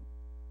pursue him.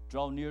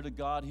 Draw near to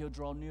God, he'll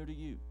draw near to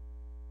you.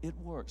 It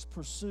works.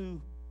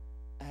 Pursue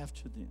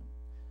after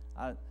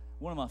them.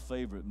 One of my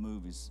favorite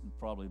movies,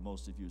 probably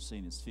most of you have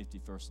seen, is 50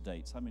 First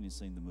Dates. How many have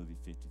seen the movie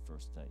 50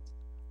 First Dates?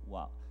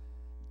 Wow.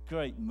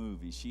 Great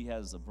movie. She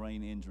has a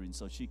brain injury, and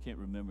so she can't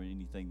remember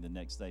anything the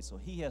next day.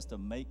 So he has to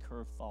make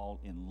her fall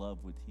in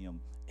love with him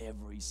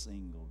every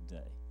single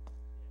day.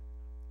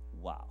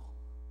 Wow.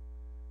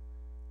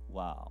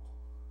 Wow.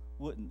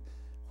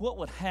 What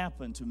would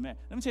happen to man?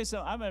 Let me tell you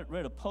something. I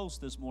read a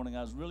post this morning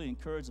I was really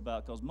encouraged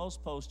about, because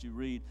most posts you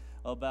read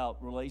about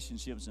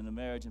relationships and a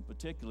marriage in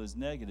particular is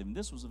negative. And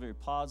this was a very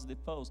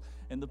positive post.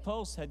 And the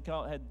post had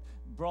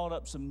brought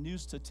up some new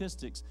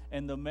statistics.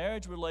 And the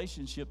marriage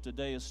relationship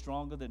today is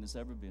stronger than it's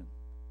ever been.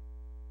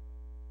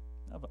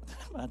 How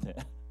about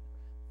that?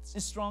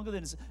 It's stronger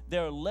than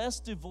there are less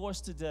divorce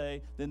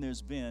today than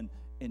there's been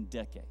in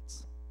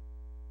decades.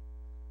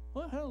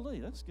 Well,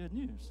 hallelujah, that's good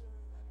news.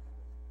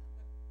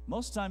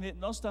 Most time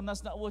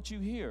that's not what you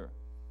hear.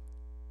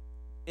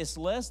 It's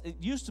less. It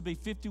used to be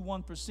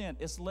 51%.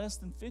 It's less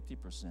than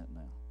 50%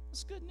 now.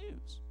 That's good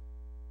news.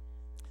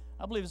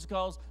 I believe it's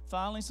because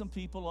finally some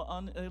people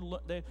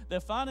are they're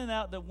finding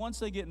out that once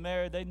they get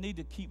married, they need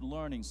to keep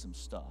learning some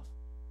stuff.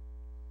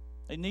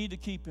 They need to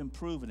keep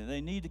improving it.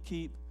 They need to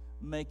keep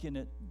making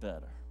it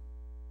better.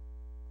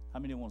 How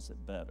many wants it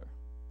better?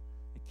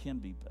 It can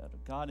be better.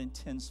 God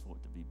intends for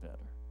it to be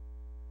better.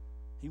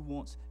 He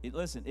wants it.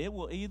 Listen, it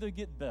will either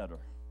get better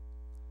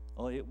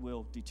or it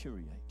will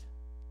deteriorate.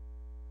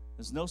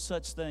 There's no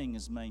such thing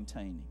as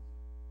maintaining.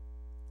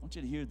 I want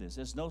you to hear this.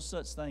 There's no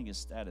such thing as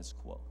status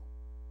quo.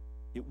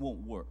 It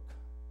won't work.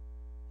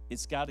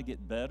 It's got to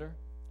get better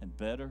and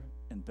better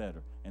and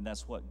better. And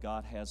that's what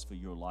God has for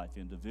your life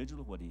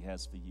individually, what he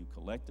has for you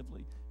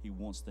collectively. He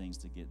wants things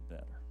to get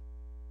better.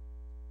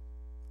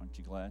 Aren't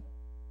you glad?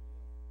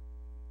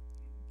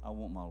 I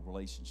want my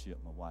relationship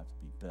with my wife to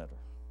be better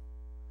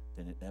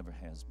than it ever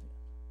has been.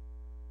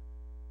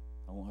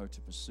 I want her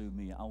to pursue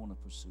me. I want to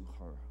pursue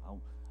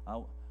her.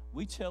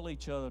 We tell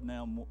each other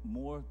now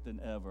more than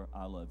ever,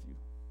 I love you.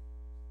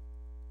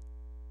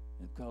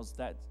 Because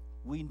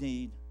we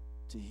need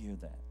to hear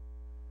that.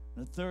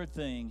 And the third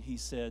thing he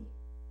said,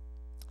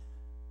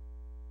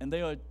 and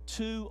they are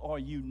two are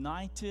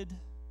united,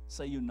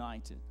 say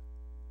united.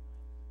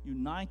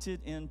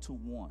 United into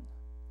one.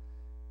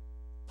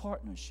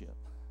 Partnership.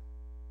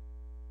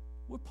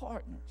 We're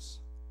partners.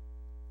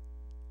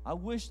 I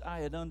wished I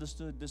had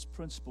understood this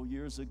principle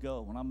years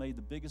ago when I made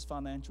the biggest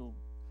financial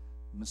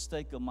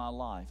mistake of my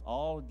life,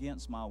 all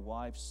against my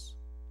wife's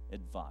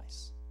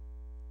advice.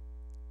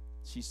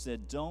 She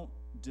said, don't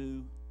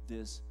do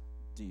this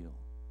deal.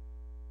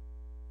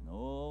 And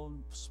oh,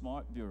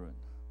 smart Buren.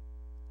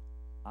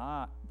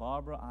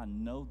 Barbara, I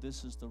know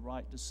this is the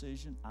right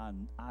decision.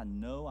 I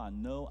know.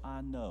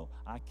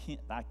 I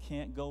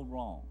can't go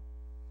wrong.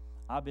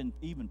 I've been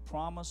even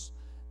promised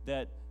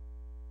that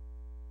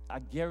I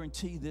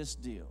guarantee this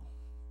deal.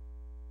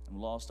 And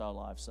lost our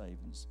life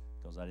savings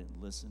because I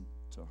didn't listen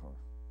to her.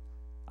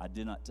 I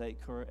did not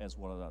take her as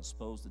what I was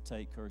supposed to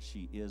take her.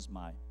 She is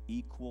my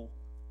equal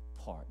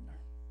partner.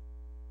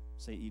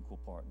 Say equal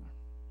partner.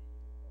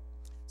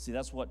 See,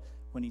 that's what,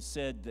 when he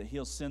said that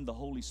he'll send the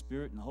Holy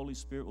Spirit and the Holy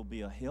Spirit will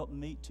be a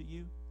helpmeet to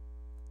you,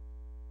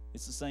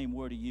 it's the same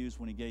word he used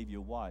when he gave you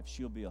a wife.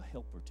 She'll be a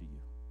helper to you.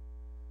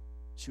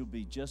 She'll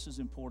be just as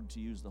important to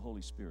you as the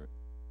Holy Spirit.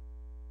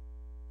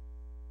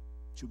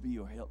 She'll be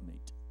your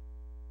helpmeet.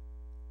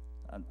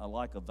 I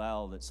like a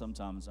vow that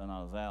sometimes,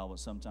 not a vow, but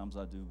sometimes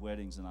I do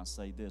weddings and I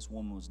say this: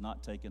 woman was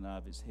not taken out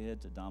of his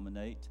head to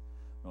dominate,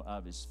 nor out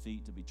of his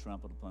feet to be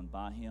trampled upon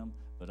by him,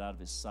 but out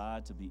of his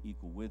side to be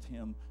equal with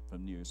him,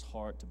 from near his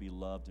heart to be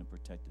loved and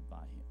protected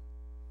by him.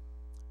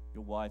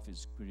 Your wife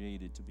is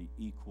created to be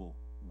equal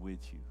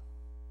with you,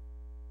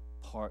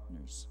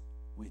 partners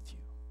with you.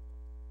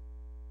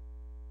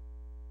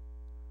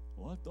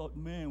 Well, I thought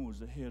man was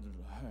the head of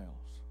the house.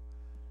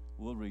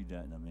 We'll read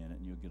that in a minute,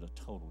 and you'll get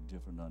a total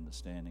different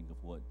understanding of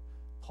what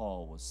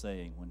Paul was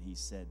saying when he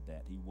said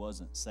that. He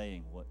wasn't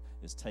saying what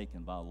is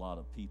taken by a lot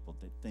of people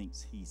that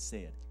thinks he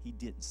said. He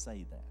didn't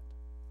say that.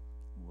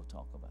 We'll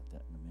talk about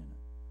that in a minute.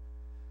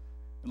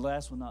 And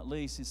last but not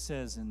least, he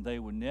says, and they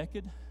were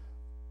naked,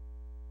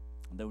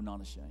 and they were not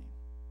ashamed.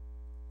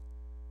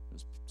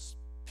 There's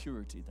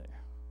purity there.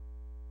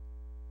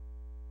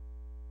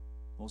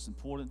 Most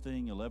important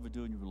thing you'll ever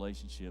do in your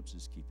relationships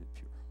is keep it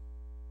pure.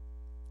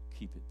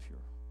 Keep it pure.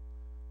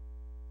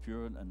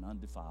 Pure and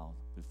undefiled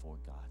before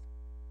God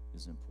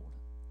is important.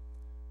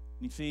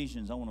 In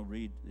Ephesians, I want to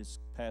read this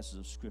passage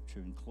of Scripture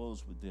and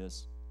close with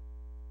this.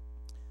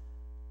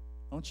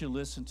 I want you to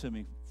listen to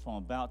me. What I'm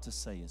about to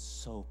say is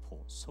so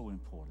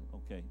important,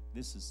 okay?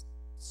 This is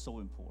so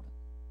important.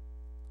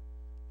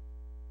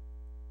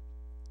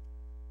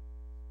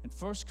 In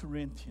 1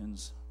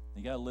 Corinthians,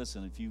 you got to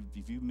listen. If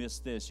you miss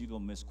this, you're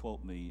going to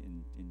misquote me,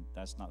 and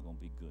that's not going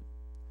to be good.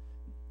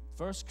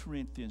 1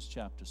 Corinthians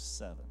chapter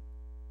 7,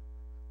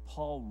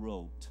 Paul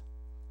wrote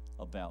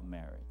about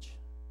marriage.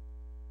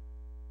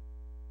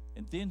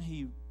 And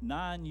then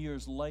 9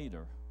 years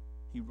later,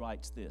 he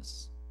writes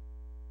this.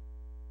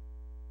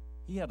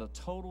 He had a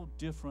total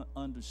different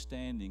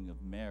understanding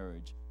of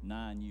marriage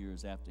 9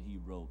 years after he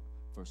wrote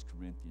 1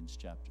 Corinthians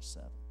chapter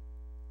 7.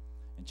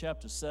 In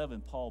chapter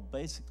 7, Paul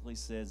basically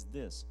says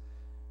this: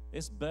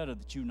 it's better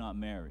that you not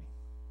marry,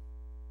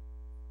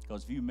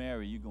 because if you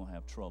marry, you're going to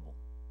have trouble.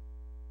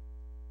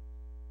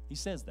 He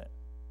says that.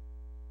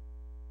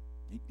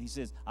 He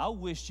says, I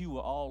wish you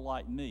were all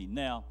like me.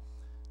 Now,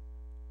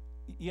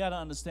 you got to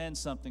understand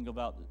something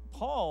about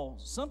Paul.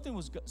 Some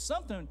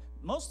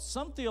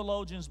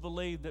theologians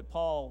believe that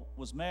Paul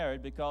was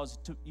married because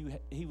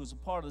he was a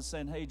part of the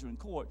Sanhedrin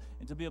court,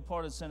 and to be a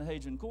part of the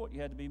Sanhedrin court, you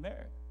had to be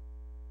married.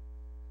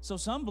 So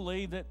some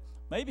believe that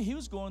maybe he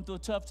was going through a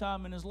tough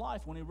time in his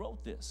life when he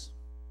wrote this.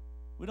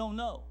 We don't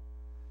know.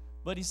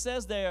 But he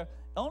says there,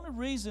 the only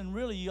reason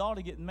really you ought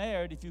to get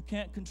married if you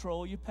can't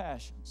control your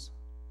passions.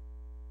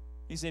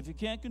 He said, if you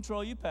can't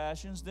control your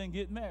passions, then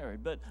get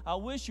married. But I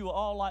wish you were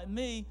all like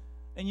me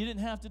and you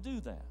didn't have to do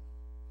that.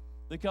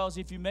 Because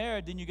if you're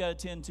married, then you got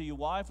to tend to your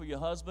wife or your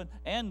husband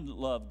and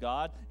love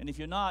God. And if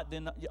you're not,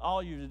 then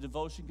all your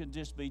devotion can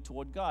just be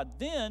toward God.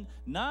 Then,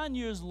 9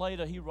 years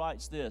later, he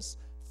writes this: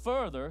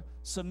 further,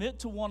 submit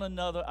to one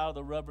another out of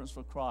the reverence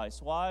for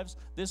Christ. Wives,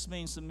 this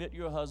means submit to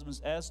your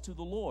husbands as to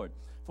the Lord.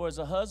 For as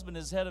a husband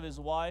is head of his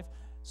wife,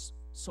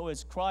 so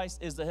as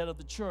Christ is the head of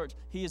the church.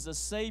 He is the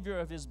Savior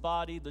of his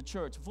body, the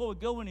church. Before we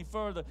go any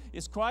further,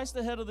 is Christ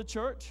the head of the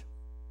church?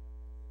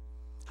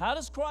 How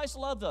does Christ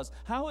love us?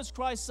 How has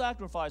Christ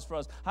sacrificed for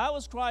us? How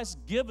has Christ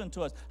given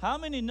to us? How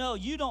many know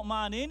you don't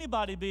mind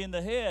anybody being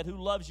the head who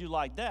loves you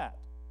like that?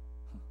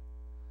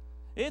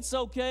 It's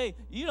okay.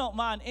 You don't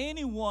mind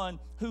anyone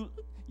who,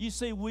 you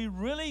see,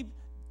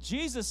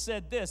 Jesus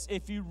said this: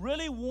 if you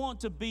really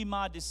want to be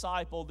my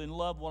disciple, then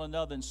love one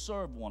another and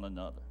serve one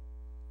another.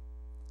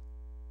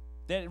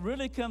 That it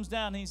really comes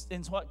down,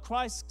 and what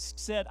Christ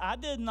said, I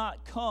did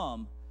not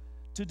come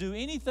to do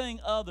anything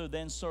other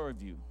than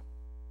serve you.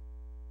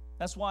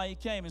 That's why he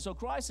came. And so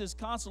Christ is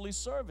constantly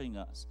serving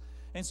us.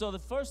 And so the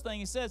first thing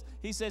he says,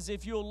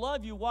 if you'll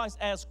love your wives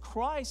as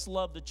Christ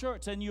loved the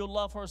church, then you'll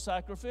love her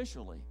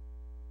sacrificially.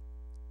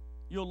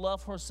 You'll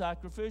love her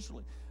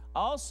sacrificially.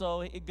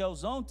 Also, it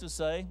goes on to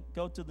say,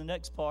 go to the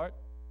next part,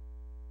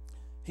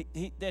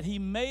 that he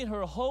made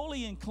her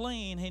holy and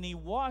clean, and he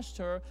washed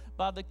her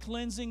by the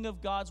cleansing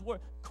of God's word.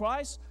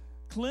 Christ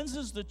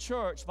cleanses the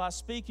church by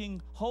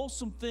speaking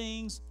wholesome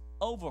things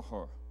over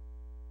her.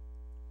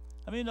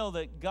 I mean, know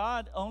that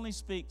God only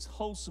speaks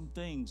wholesome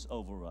things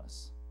over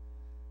us.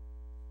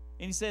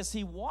 And he says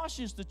he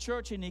washes the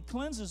church and he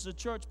cleanses the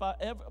church by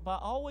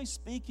always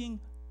speaking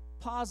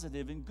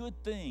positive and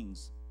good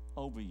things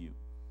over you.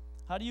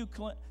 How do you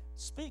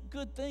speak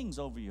good things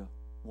over your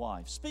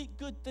wife? Speak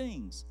good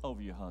things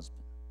over your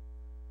husband.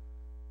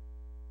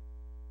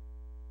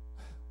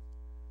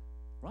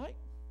 Right?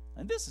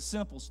 And this is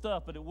simple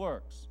stuff, but it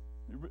works.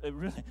 It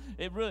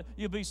really,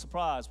 you'll be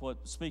surprised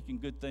what speaking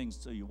good things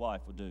to your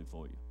wife will do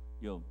for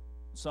you.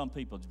 Some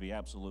people would be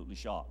absolutely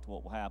shocked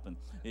what will happen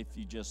if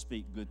you just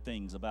speak good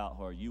things about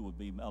her. You would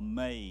be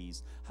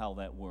amazed how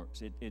that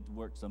works. It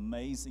works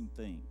amazing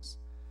things.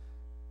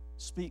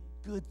 Speak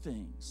good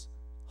things,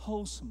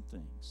 wholesome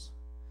things.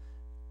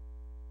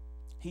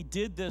 He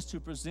did this to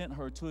present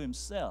her to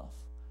himself,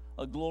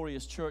 a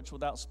glorious church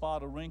without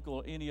spot or wrinkle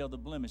or any other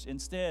blemish.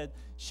 Instead,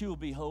 she will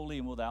be holy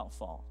and without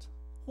fault.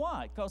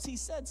 Why? Because he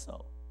said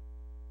so.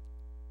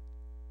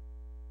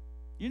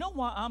 You know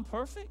why I'm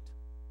perfect?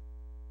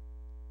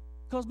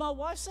 Because my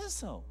wife says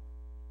so.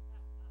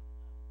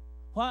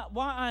 Why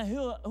I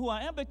who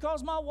I am?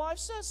 Because my wife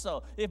says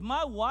so. If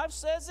my wife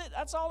says it,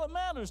 that's all that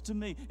matters to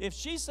me. If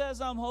she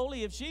says I'm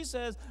holy, if she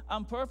says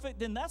I'm perfect,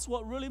 then that's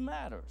what really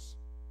matters.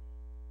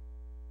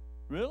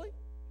 Really?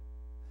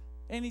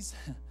 And he's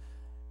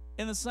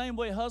in the same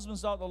way,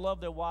 husbands ought to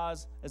love their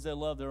wives as they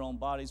love their own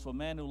bodies. For a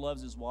man who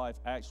loves his wife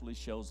actually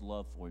shows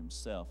love for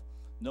himself.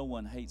 No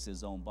one hates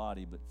his own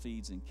body, but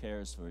feeds and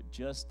cares for it,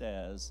 just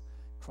as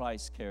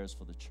Christ cares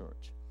for the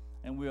church.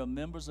 And we are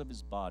members of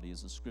his body,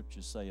 as the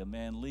scriptures say. A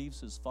man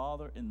leaves his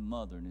father and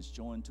mother and is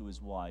joined to his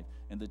wife,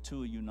 and the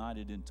two are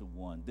united into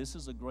one. This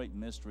is a great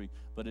mystery,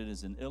 but it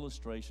is an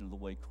illustration of the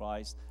way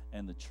Christ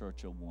and the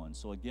church are one.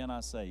 So again, I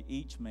say,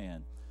 each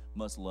man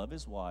must love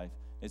his wife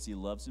as he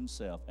loves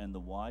himself, and the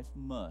wife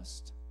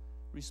must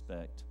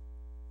respect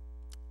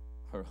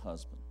her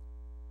husband.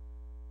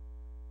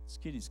 This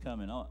kitty's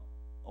coming on.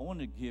 I want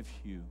to give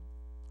you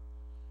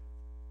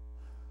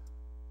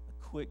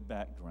a quick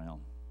background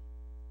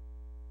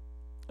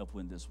of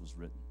when this was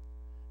written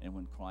and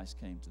when Christ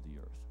came to the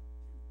earth.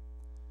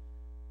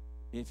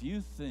 If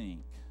you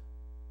think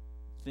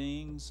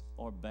things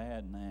are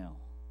bad now,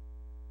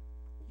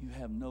 you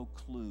have no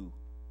clue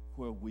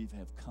where we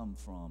have come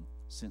from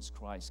since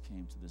Christ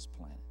came to this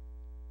planet.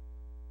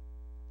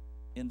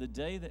 In the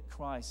day that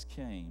Christ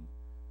came,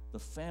 the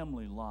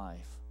family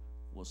life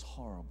was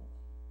horrible.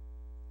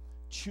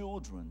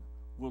 Children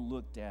were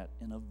looked at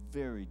in a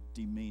very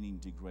demeaning,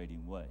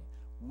 degrading way.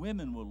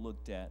 Women were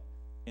looked at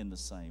in the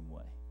same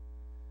way.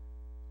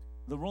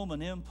 The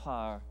Roman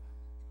Empire,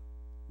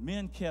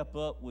 men kept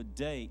up with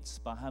dates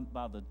by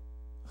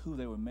who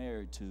they were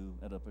married to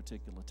at a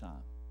particular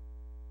time.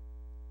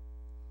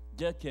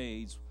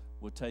 Decades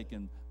were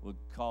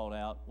called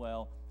out.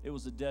 Well, it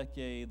was a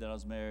decade that I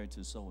was married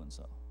to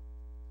so-and-so.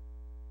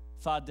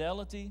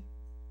 Fidelity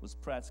was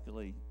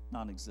practically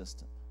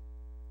non-existent.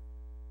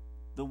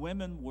 The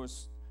women were...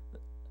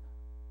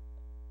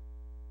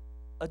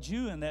 A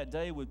Jew in that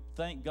day would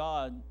thank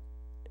God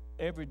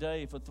every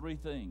day for three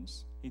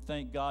things. He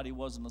thanked God he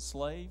wasn't a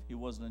slave, he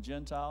wasn't a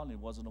Gentile, and he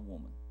wasn't a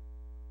woman.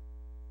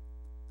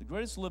 The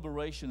greatest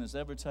liberation that's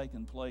ever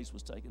taken place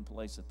was taking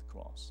place at the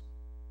cross.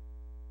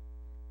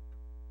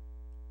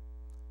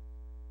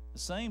 The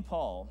same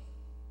Paul,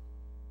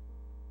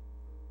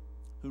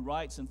 who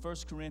writes in 1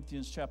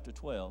 Corinthians chapter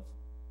 12,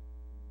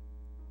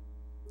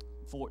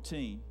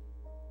 14,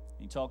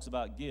 he talks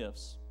about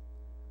gifts.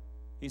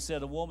 He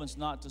said a woman's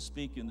not to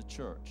speak in the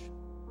church.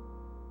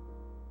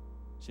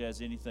 She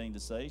has anything to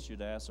say,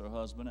 she'd ask her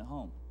husband at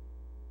home.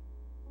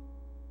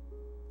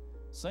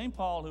 Same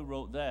Paul who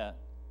wrote that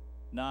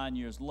 9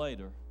 years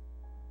later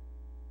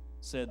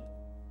said,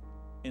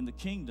 in the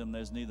kingdom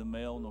there's neither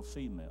male nor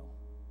female,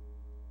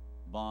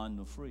 bond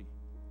nor free.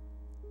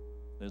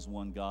 There's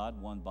one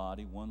God, one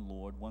body, one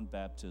Lord, one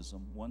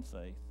baptism, one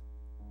faith.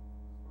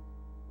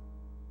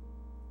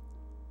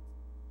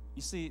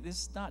 You see,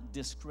 this is not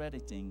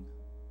discrediting.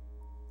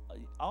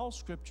 All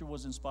scripture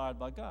was inspired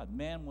by God.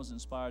 Man was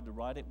inspired to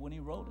write it when he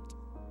wrote it.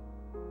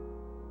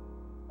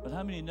 But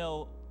how many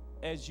know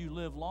as you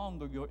live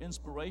longer, your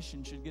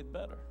inspiration should get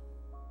better?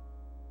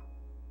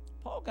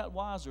 Paul got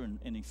wiser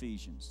in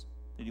Ephesians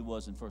than he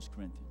was in 1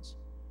 Corinthians.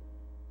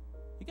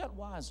 He got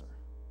wiser.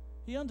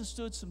 He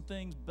understood some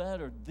things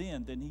better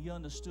then than he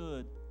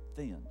understood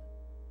then.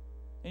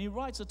 And he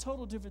writes a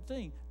total different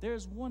thing.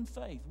 There's one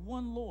faith,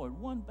 one Lord,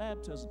 one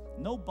baptism,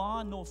 no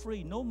bond nor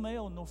free, no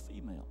male nor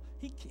female.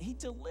 He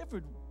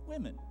delivered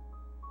women.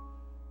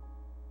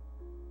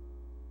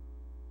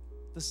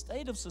 The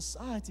state of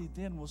society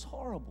then was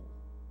horrible.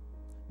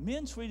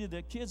 Men treated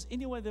their kids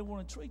any way they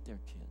want to treat their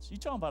kids. You're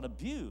talking about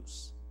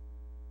abuse.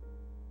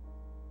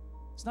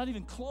 It's not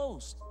even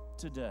close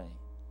today.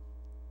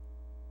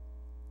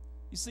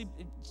 You see,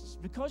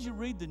 because you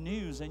read the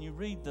news and you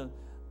read the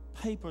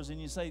papers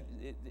and you say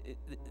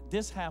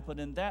this happened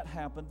and that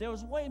happened, there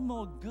was way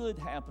more good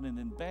happening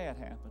than bad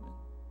happening.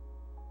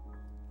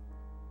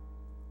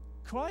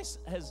 Christ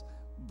has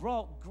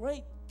brought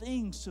great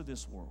things to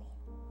this world.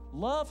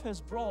 Love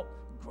has brought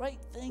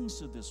great things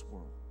to this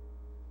world.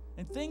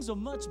 And things are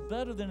much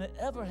better than it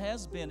ever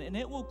has been. And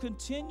it will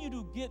continue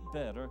to get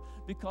better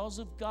because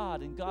of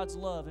God and God's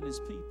love and His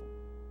people.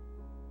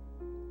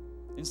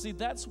 And see,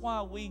 that's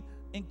why we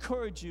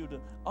encourage you to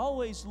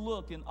always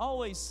look and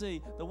always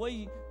see the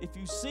way if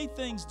you see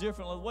things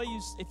differently,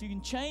 if you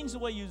can change the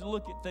way you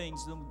look at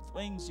things, the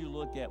things you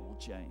look at will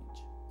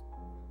change.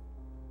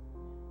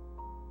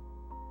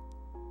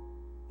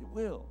 It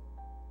will.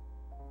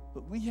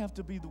 But we have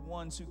to be the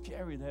ones who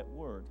carry that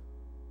word.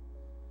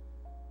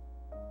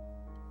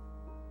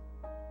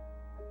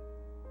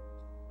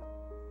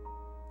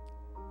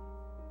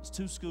 There's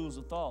two schools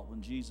of thought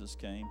when Jesus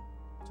came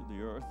to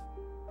the earth.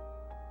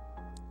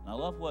 And I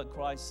love what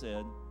Christ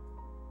said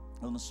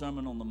on the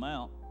Sermon on the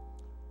Mount.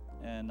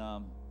 And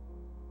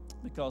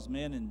because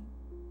men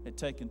had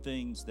taken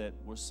things that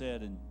were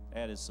said and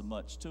added so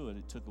much to it,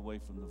 it took away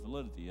from the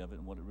validity of it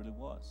and what it really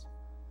was.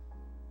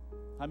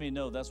 How many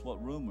know that's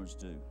what rumors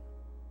do?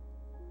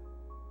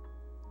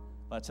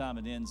 By the time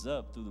it ends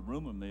up through the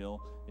rumor mill,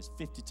 it's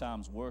 50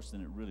 times worse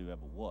than it really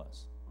ever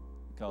was.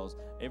 Because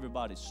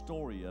everybody's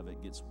story of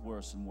it gets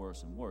worse and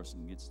worse and worse.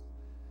 And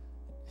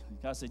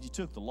God said, you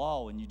took the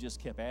law and you just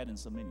kept adding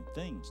so many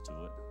things to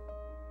it.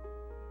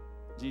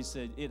 Jesus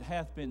said, it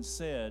hath been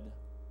said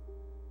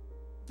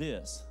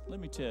this. Let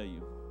me tell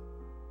you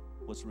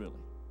what's really.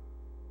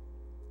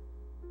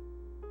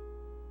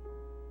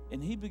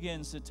 And He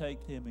begins to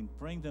take them and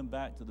bring them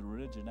back to the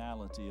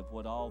originality of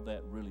what all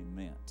that really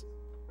meant.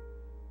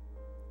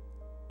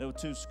 There were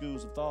two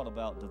schools of thought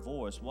about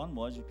divorce. One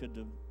was you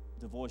could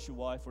divorce your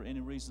wife for any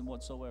reason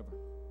whatsoever.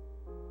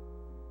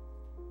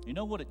 You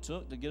know what it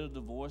took to get a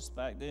divorce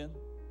back then?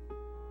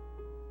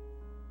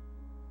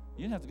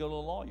 You didn't have to go to a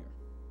lawyer. You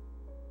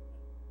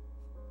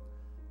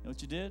know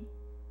what you did?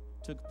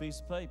 Took a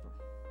piece of paper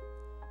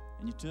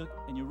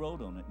and you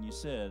wrote on it and you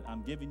said,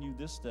 I'm giving you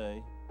this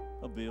day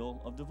a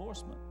bill of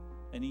divorcement.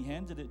 And he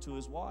handed it to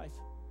his wife.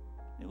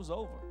 It was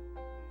over.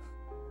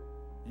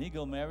 And he'd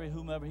go marry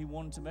whomever he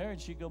wanted to marry,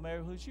 and she'd go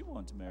marry who she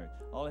wanted to marry.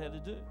 All he had to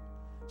do.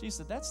 Jesus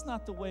said, that's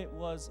not the way it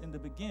was in the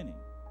beginning.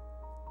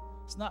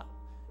 It's not.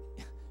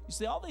 You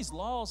see, all these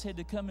laws had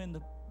to come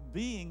into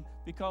being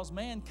because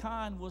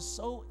mankind was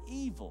so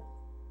evil.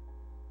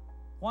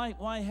 Why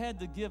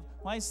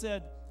he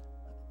said,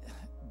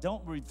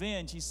 don't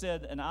revenge. He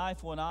said, an eye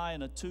for an eye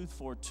and a tooth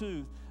for a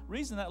tooth. The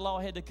reason that law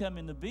had to come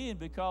into being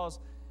because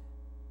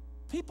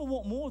people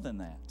want more than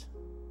that.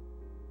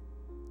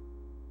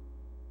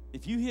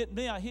 If you hit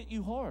me, I hit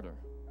you harder.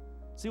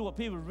 See what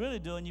people are really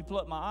doing, you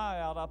pluck my eye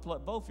out, I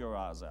pluck both your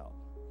eyes out.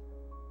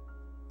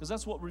 Because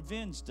that's what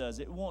revenge does.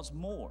 It wants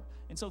more.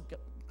 And so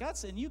God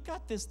said, you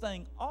got this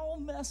thing all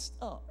messed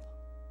up.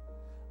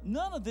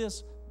 None of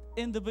this,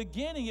 in the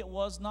beginning, it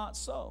was not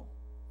so.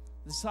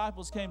 The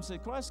disciples came and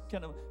said, Christ,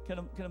 can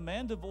a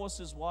man divorce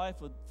his wife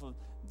for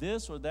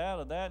this or that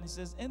or that? And he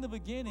says, in the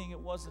beginning, it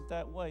wasn't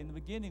that way. In the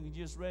beginning, we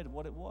just read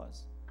what it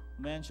was.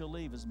 A man shall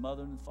leave his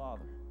mother and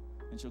father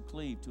and shall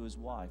cleave to his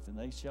wife, and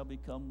they shall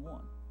become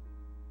one.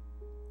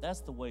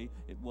 That's the way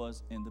it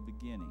was in the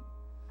beginning.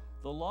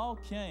 The law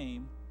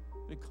came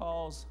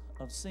because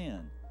of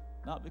sin,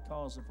 not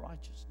because of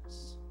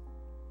righteousness.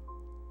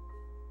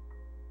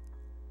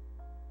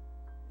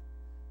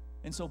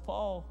 And so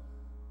Paul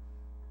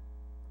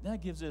now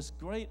gives us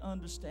great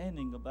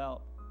understanding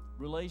about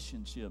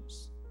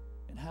relationships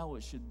and how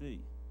it should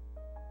be.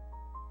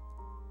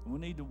 And we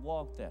need to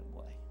walk that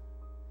way.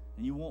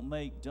 And you won't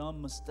make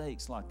dumb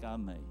mistakes like I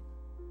made.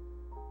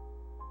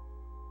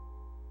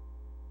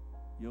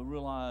 You'll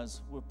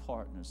realize we're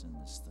partners in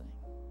this thing.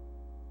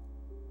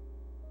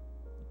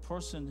 The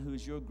person who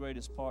is your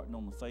greatest partner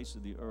on the face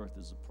of the earth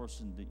is a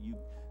person that you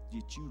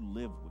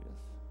live with.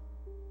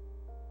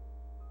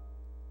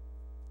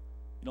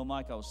 You know,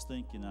 Mike, I was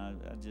thinking, I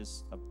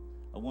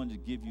wanted to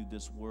give you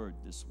this word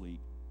this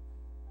week,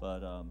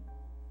 but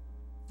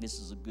this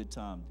is a good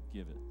time to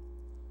give it.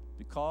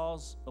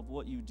 Because of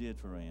what you did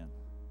for Ann,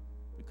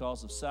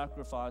 because of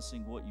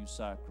sacrificing what you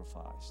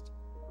sacrificed,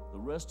 the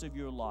rest of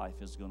your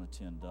life is going to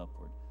tend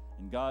upward.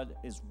 And God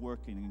is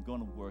working and going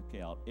to work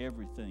out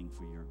everything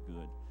for your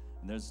good.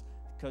 And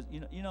because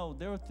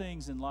there are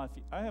things in life.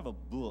 I have a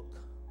book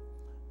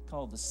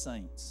called The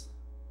Saints.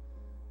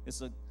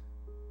 It's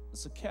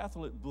a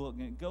Catholic book,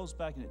 and it goes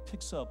back and it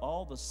picks up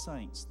all the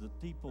saints, the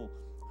people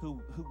who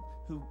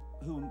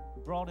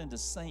brought into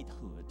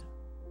sainthood.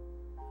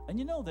 And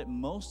you know that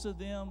most of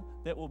them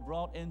that were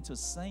brought into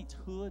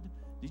sainthood,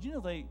 did you know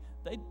they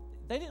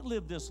didn't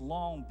live this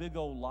long, big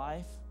old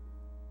life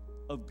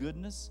of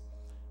goodness?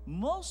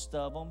 Most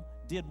of them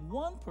did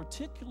one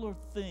particular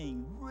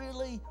thing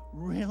really,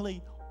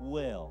 really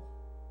well.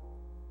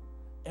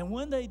 And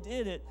when they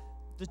did it,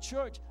 the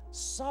church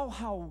saw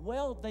how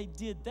well they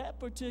did that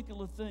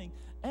particular thing,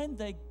 and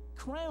they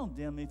crowned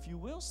them, if you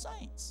will,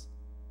 saints.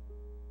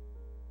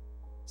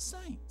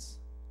 Saints.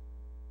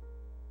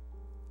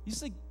 You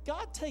see,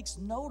 God takes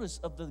notice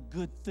of the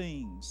good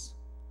things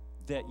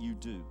that you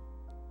do.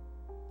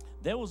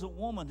 There was a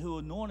woman who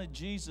anointed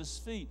Jesus'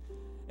 feet,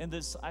 And the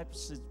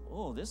disciples said,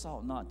 oh, this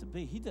ought not to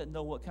be. He doesn't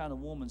know what kind of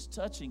woman's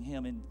touching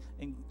him. And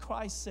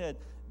Christ said,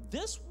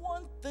 this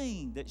one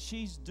thing that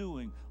she's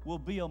doing will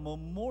be a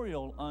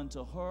memorial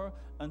unto her,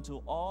 unto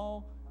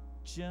all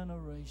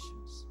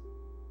generations.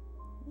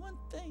 One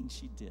thing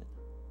she did.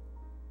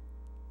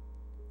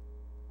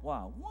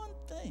 Wow, one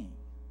thing.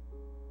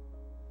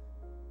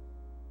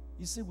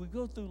 You see, we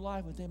go through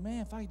life and think,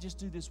 man, if I could just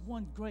do this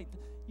one great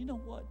thing. You know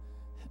what?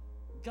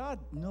 God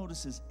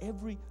notices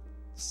every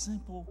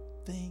simple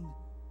thing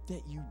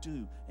that you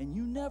do. And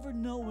you never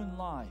know in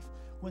life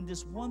when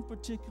this one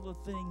particular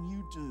thing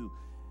you do,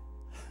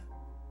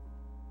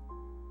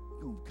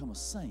 you're going to become a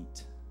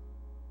saint.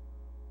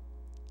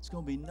 It's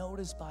going to be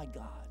noticed by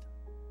God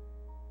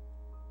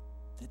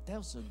that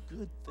was a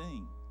good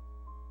thing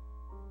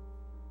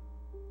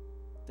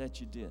that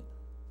you did.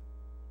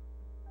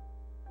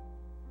 I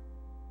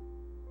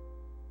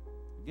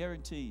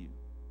guarantee you,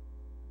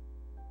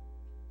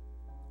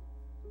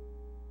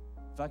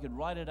 if I could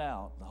write it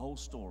out, the whole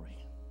story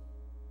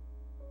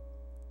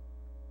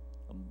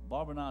of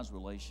Barbara and I's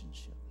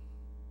relationship,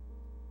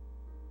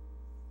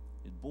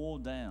 it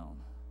boiled down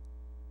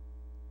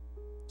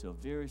to a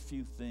very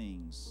few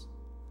things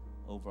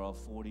over our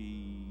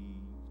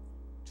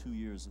 42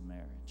 years of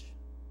marriage.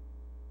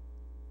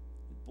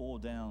 It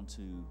boiled down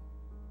to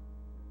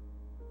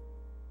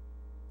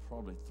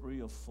probably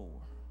 3 or 4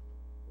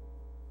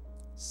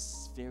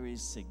 very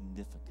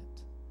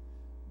significant,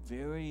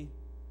 very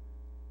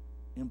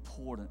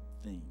important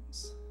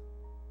things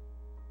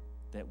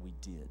that we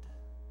did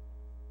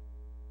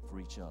for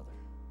each other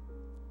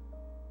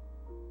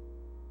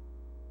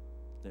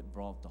that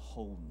brought the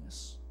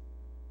wholeness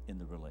in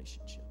the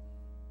relationship.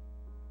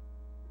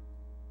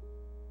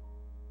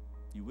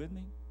 You with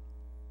me?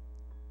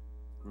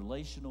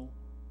 Relational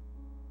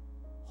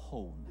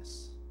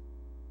wholeness.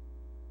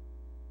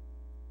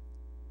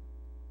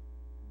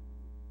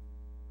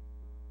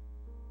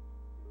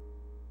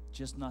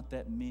 Just not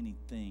that many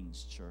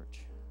things,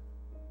 church,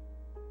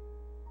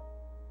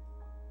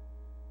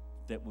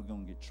 that we're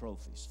going to get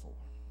trophies for.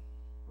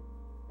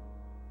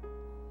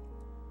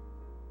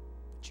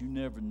 But you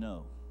never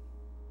know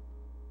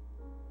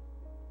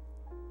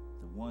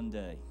that one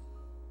day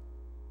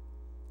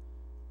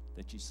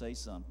that you say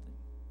something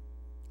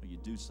or you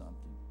do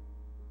something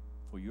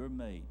for your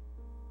mate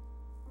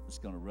that's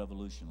going to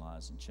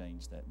revolutionize and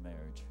change that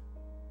marriage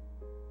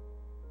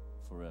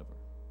forever.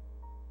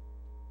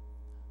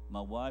 My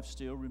wife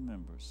still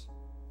remembers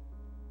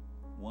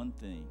one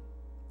thing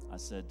I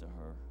said to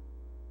her.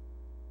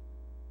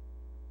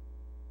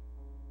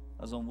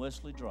 I was on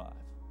Wesley Drive,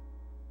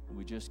 and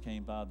we just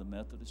came by the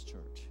Methodist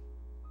church.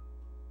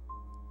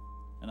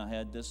 And I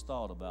had this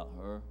thought about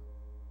her,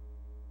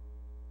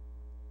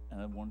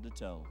 and I wanted to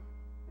tell her.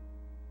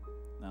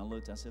 And I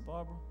looked, I said,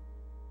 Barbara,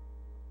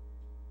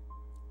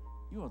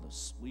 you are the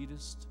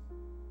sweetest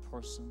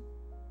person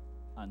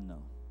I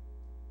know.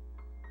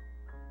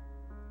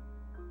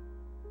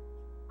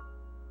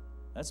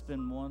 That's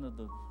been one of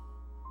the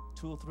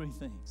 2 or 3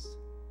 things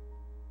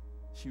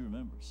she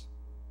remembers.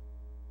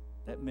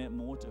 That meant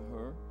more to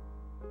her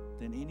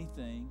than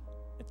anything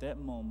at that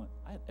moment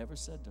I had ever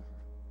said to her.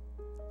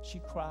 She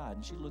cried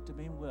and she looked at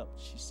me and wept.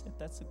 She said,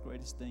 that's the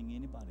greatest thing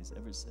anybody's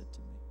ever said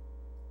to me.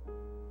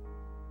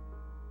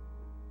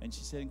 And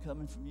she said, and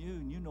coming from you,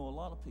 and you know a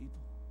lot of people,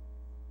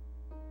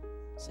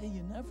 say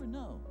you never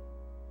know.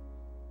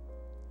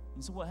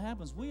 And so what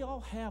happens, we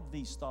all have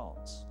these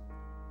thoughts.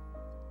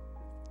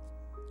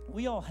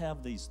 We all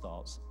have these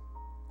thoughts.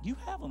 You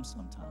have them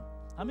sometime.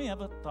 I mean,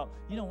 ever thought,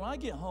 you know, when I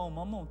get home,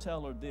 I'm going to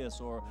tell her this,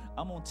 or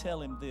I'm going to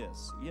tell him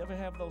this. You ever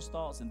have those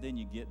thoughts and then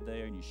you get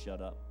there and you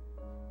shut up?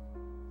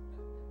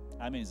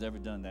 I mean, has ever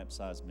done that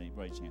besides me?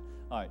 Raise your hand.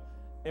 All right,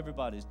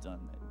 everybody's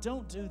done that.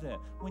 Don't do that.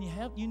 When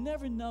you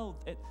never know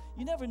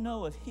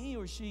if he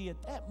or she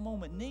at that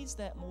moment needs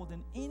that more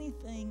than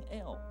anything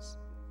else.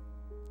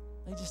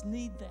 They just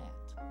need that.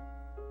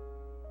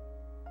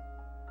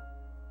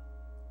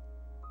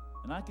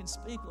 And I can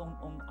speak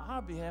on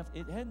our behalf.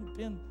 It hadn't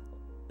been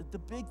the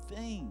big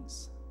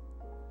things.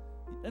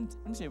 And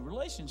let me say,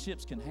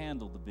 relationships can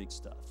handle the big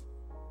stuff.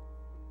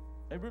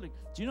 They really.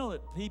 Do you know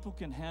that people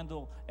can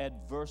handle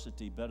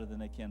adversity better than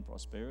they can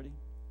prosperity?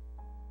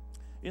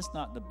 It's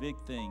not the big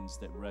things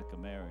that wreck a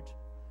marriage.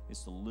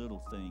 It's the little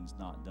things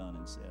not done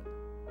and said.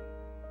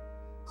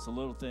 It's the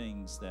little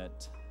things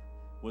that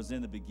was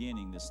in the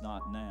beginning that's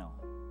not now.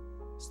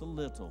 It's the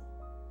little,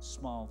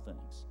 small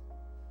things.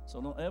 So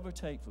don't ever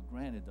take for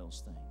granted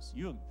those things.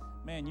 You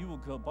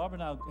will go. Barbara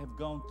and I have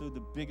gone through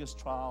the biggest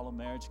trial a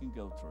marriage can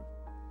go through.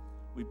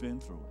 We've been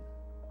through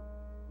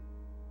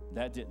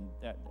it.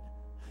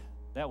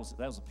 That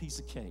was a piece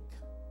of cake.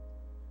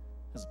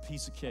 That's a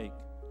piece of cake.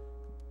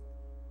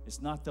 It's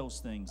not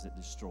those things that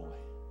destroy.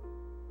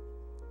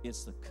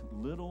 It's the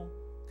little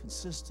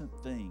consistent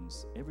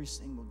things every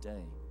single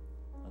day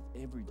of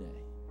every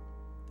day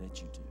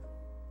that you do.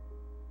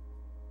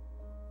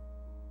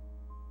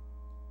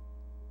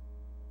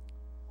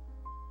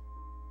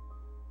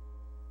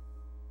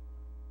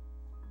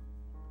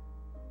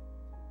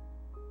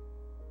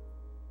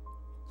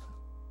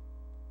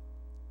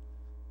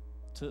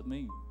 took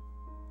me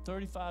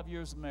 35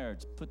 years of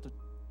marriage to put the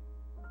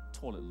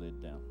toilet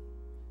lid down.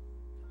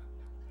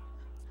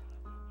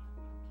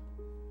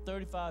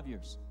 35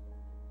 years.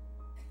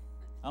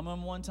 I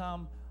remember one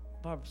time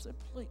Barbara said,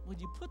 please,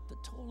 would you put the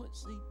toilet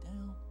seat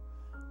down?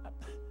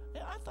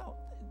 I thought,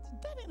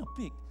 that ain't a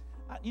big,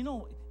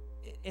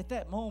 at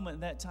that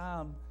moment, that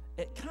time,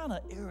 it kind of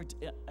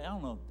irritated, I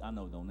know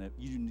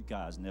you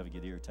guys never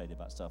get irritated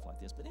about stuff like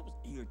this, but it was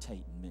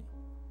irritating me.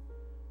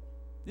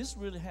 This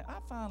really I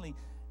finally,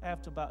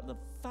 after about the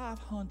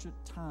 500th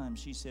time,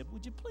 she said,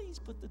 would you please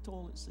put the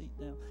toilet seat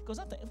down? Because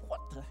I'm thinking, what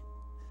the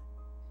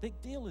big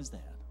deal is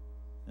that?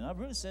 And I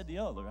really said the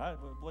other,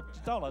 what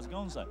you thought I was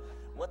going to say.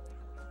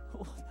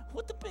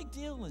 What the big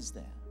deal is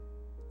that?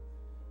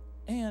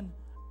 And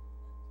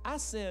I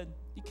said,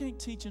 you can't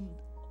teach an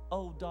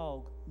old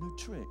dog new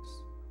tricks.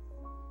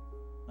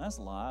 That's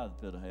a lie out of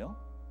the pit of hell.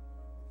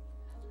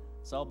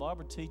 Saw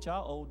Barbara teach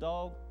our old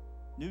dog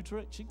new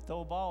trick. She could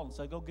throw a ball and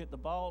say, go get the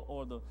ball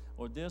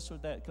or this or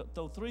that.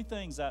 Throw 3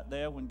 things out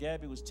there when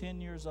Gabby was 10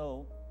 years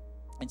old.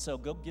 And so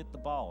go get the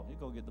ball. Here,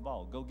 go get the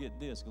ball. Go get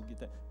this. Go get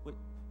that. But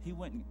she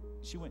went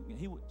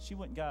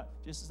and got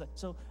just as that.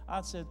 So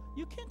I said,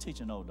 you can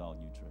teach an old dog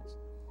new tricks.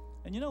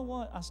 And you know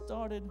what? I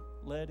started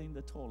letting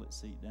the toilet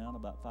seat down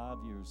about 5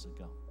 years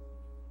ago.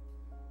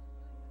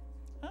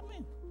 I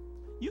mean,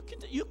 you can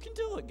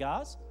do it,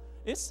 guys.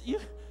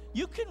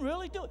 You can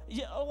really do it.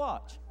 Yeah,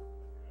 watch.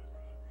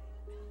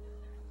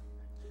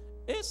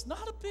 It's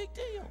not a big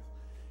deal.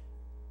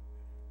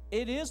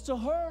 It is to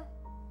her.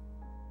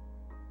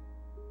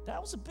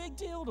 That was a big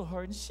deal to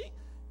her. And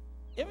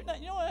every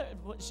night, you know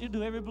what she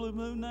do every blue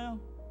moon now?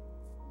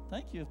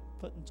 Thank you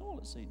for putting the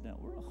toilet seat down.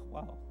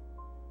 Wow.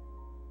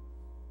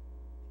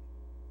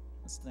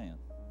 Let's stand.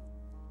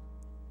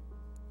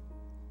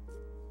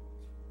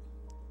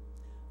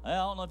 I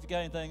don't know if you got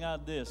anything out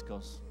of this,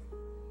 because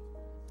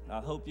I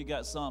hope you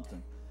got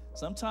something.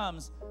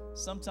 Sometimes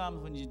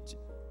when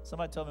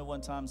somebody told me one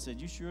time, said,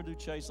 you sure do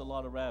chase a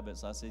lot of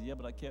rabbits. I said, yeah,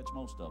 but I catch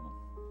most of them.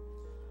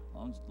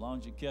 As long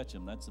as you catch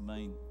them, that's the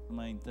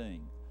main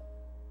thing.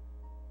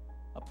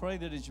 I pray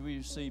that as we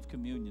receive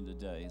communion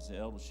today, as the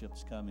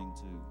eldership's coming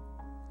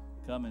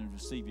to come and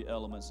receive your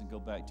elements and go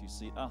back to your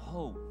seat, I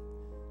hope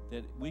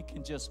that we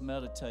can just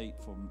meditate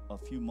for a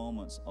few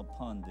moments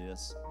upon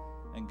this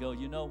and go,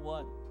 you know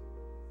what?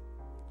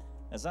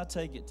 As I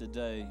take it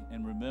today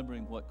and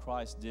remembering what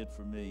Christ did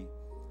for me,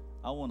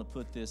 I want to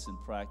put this in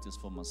practice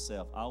for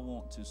myself. I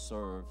want to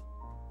serve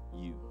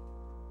you.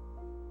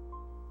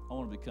 I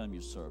want to become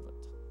your servant.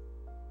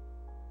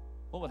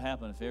 What would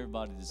happen if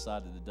everybody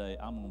decided today,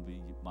 I'm going to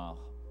be my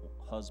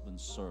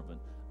husband's servant.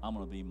 I'm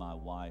going to be my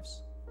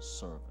wife's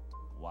servant.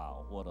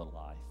 Wow, what a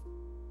life.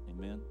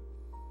 Amen?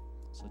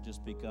 So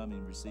just become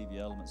and receive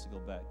your elements to go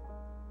back.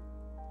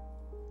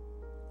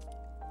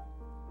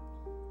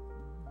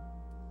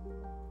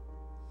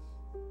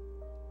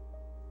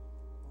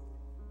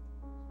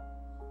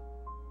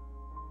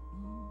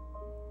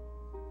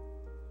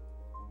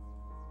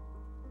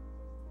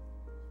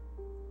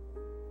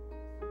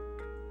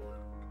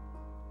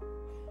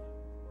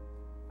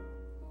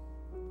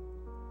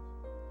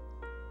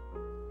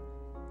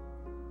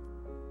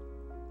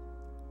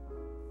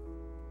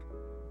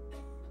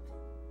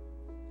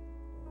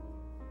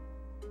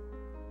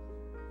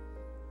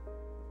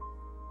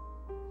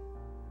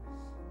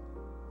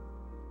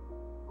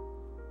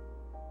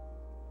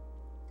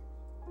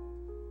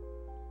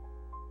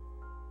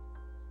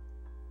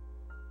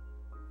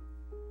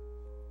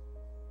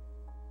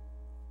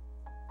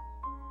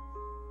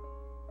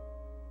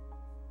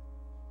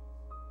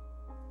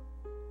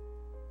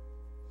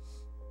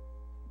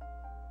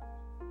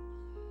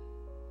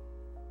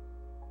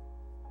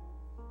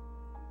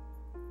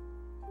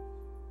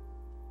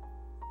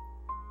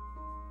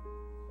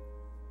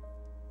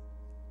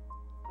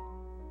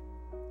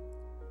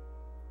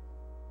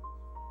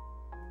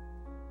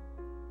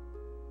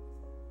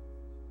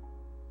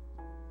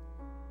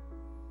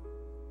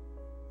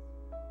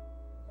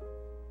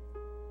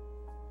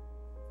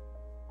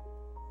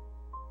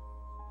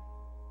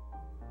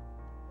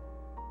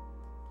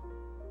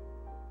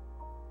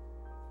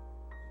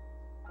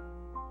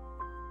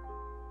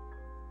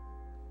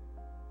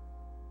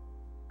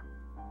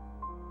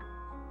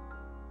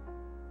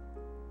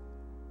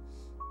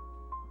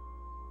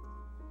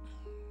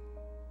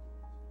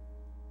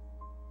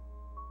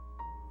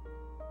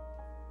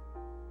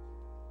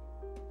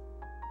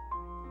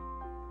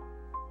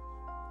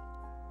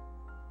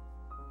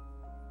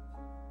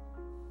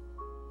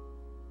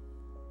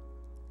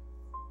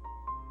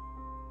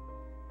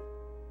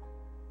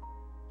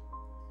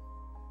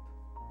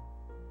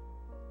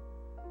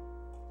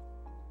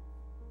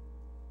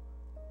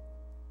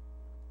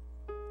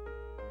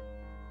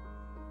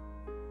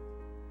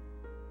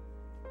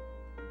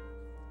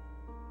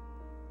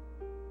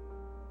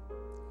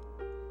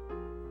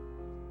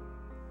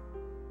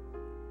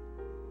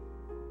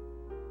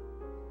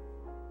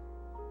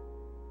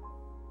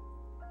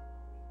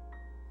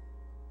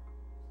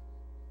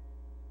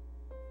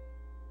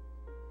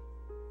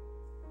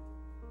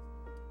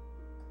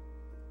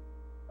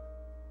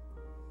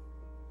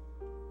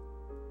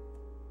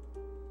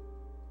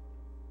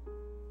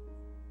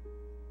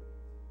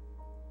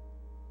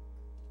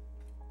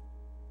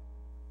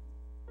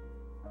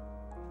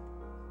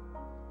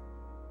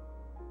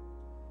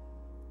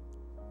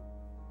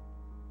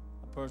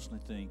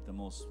 personally think the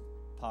most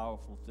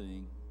powerful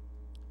thing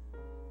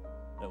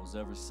that was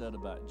ever said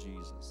about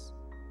Jesus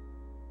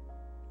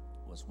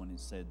was when he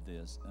said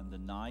this, and the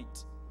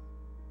night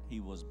he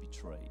was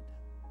betrayed,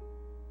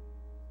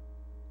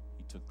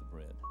 he took the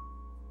bread.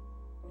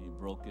 He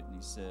broke it and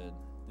he said,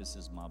 "This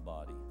is my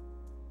body,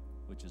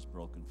 which is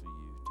broken for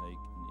you. Take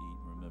and eat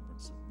in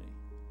remembrance of me."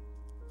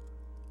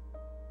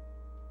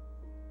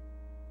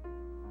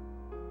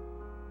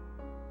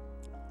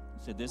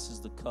 He said, "This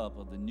is the cup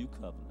of the new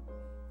covenant.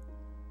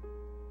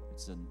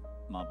 It's in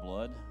my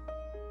blood.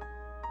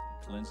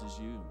 It cleanses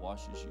you, it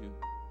washes you.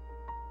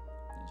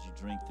 As you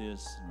drink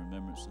this in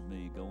remembrance of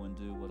me, go and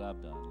do what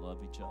I've done.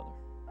 Love each other."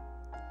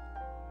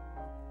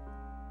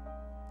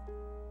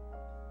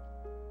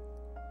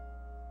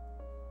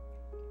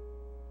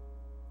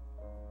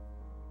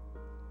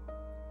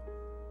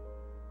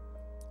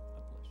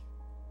 God bless you.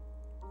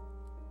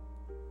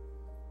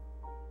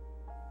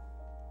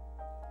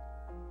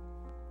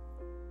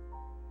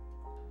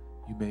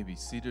 You may be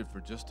seated for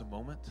just a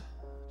moment.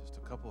 Just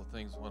a couple of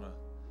things I want to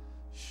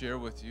share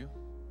with you.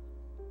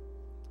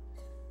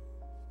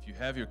 If you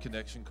have your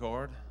connection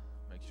card,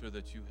 make sure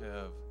that you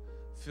have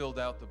filled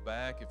out the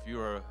back. If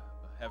you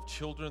have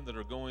children that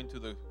are going to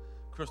the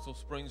Crystal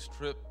Springs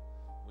trip,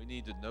 we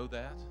need to know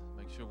that.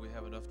 Make sure we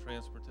have enough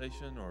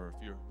transportation, or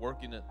if you're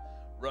working at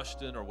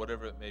Rushton or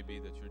whatever it may be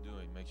that you're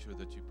doing, make sure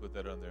that you put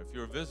that on there. If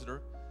you're a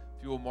visitor,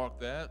 if you will mark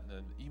that and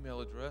an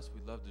email address,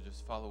 we'd love to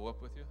just follow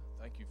up with you.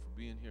 Thank you for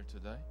being here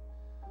today.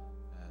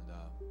 And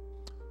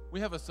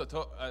we have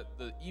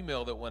the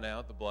email that went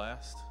out, the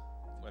blast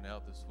went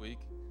out this week.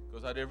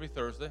 Goes out every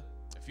Thursday.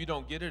 If you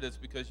don't get it, it's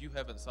because you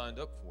haven't signed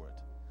up for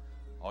it.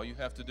 All you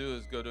have to do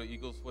is go to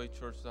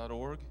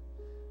eagleswaychurch.org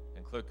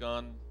and click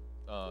on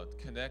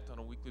Connect on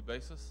a weekly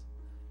basis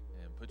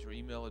and put your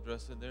email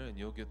address in there, and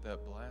you'll get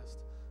that blast.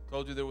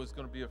 Told you there was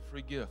going to be a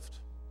free gift,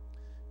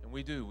 and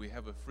we do. We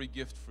have a free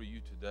gift for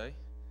you today,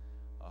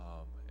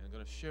 and I'm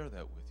going to share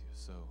that with you.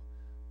 So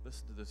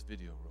listen to this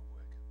video real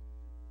quick.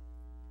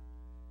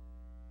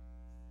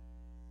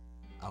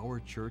 Our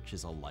church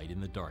is a light in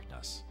the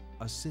darkness,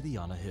 a city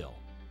on a hill.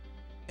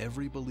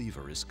 Every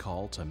believer is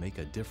called to make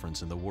a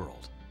difference in the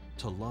world,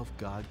 to love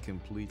God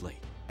completely,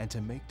 and to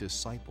make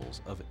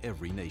disciples of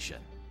every nation.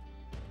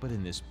 But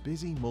in this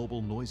busy,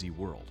 mobile, noisy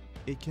world,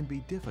 it can be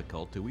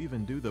difficult to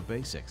even do the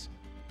basics: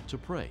 to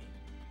pray,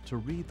 to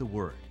read the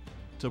Word,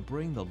 to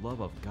bring the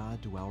love of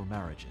God to our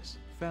marriages,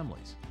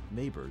 families,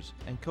 neighbors,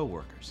 and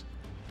co-workers.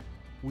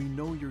 We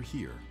know you're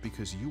here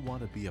because you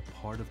want to be a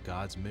part of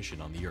God's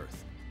mission on the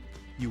earth.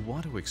 You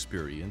want to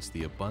experience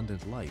the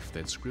abundant life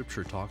that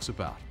Scripture talks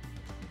about.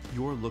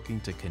 You're looking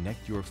to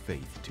connect your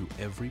faith to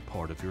every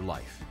part of your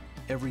life,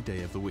 every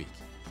day of the week.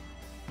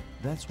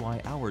 That's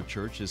why our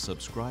church is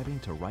subscribing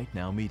to Right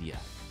Now Media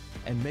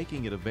and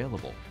making it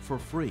available for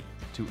free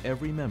to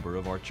every member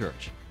of our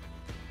church.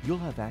 You'll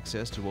have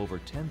access to over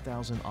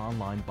 10,000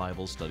 online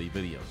Bible study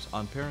videos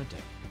on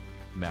parenting,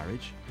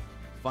 marriage,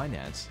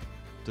 finance,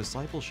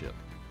 discipleship,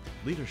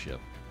 leadership,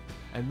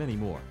 and many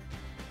more.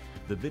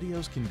 The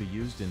videos can be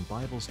used in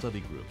Bible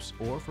study groups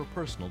or for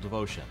personal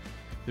devotion.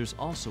 There's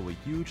also a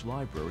huge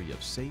library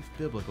of safe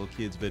biblical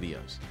kids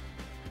videos.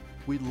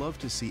 We'd love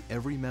to see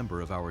every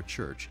member of our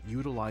church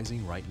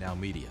utilizing Right Now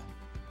Media.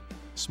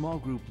 Small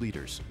group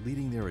leaders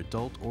leading their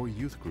adult or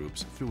youth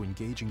groups through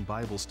engaging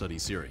Bible study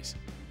series.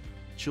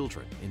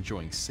 Children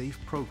enjoying safe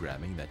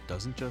programming that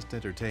doesn't just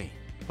entertain,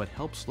 but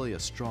helps lay a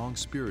strong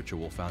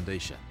spiritual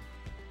foundation.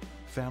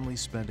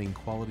 Families spending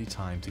quality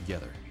time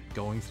together,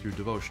 going through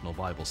devotional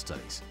Bible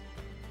studies.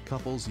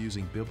 Couples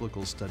using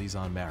biblical studies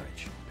on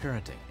marriage,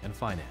 parenting, and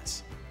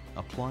finance,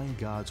 applying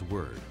God's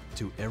Word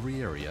to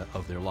every area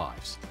of their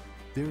lives.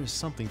 There is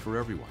something for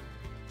everyone.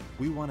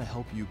 We want to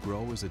help you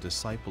grow as a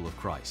disciple of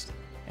Christ,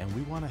 and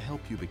we want to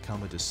help you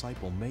become a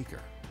disciple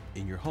maker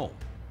in your home,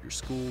 your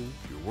school,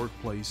 your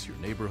workplace, your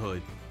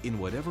neighborhood, in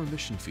whatever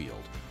mission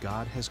field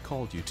God has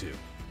called you to.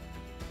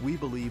 We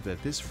believe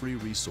that this free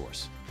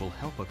resource will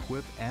help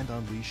equip and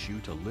unleash you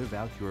to live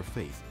out your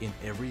faith in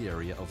every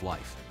area of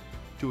life,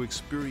 to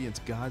experience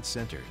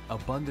God-centered,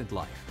 abundant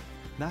life,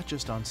 not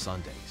just on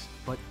Sundays,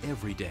 but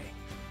every day.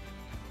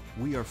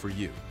 We are for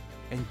you,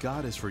 and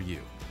God is for you.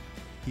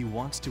 He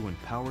wants to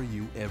empower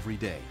you every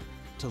day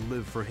to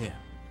live for Him.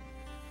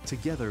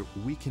 Together,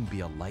 we can be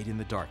a light in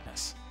the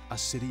darkness, a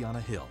city on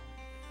a hill.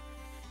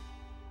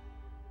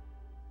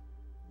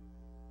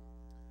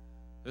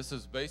 This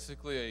is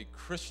basically a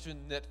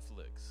Christian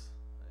Netflix,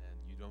 and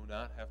you do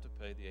not have to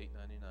pay the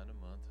 $8.99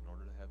 a month in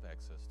order to have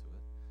access to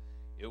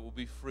it. It will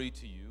be free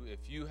to you.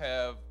 If you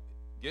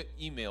get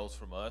emails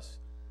from us,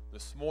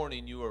 this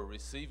morning you are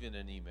receiving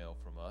an email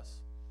from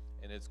us,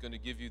 and it's going to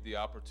give you the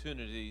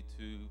opportunity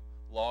to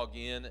log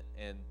in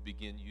and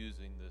begin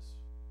using this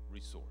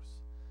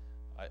resource.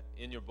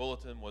 In your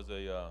bulletin was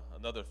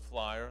another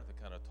flyer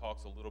that kind of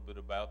talks a little bit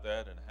about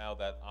that and how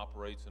that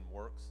operates and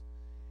works.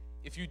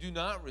 If you do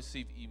not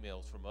receive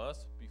emails from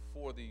us,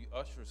 before the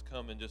ushers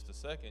come in just a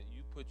second,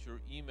 you put your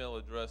email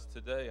address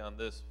today on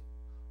this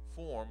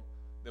form,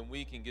 then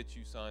we can get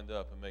you signed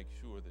up and make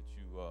sure that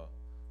you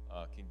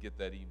can get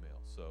that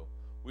email. So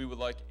we would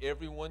like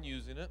everyone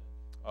using it.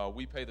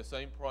 We pay the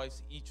same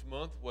price each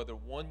month, whether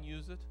one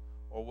uses it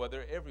or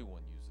whether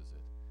everyone uses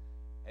it.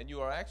 And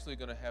you are actually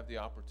going to have the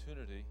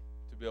opportunity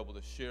to be able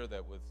to share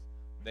that with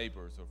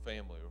neighbors or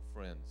family or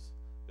friends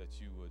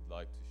that you would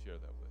like to share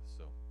that with.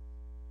 So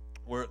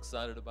we're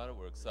excited about it.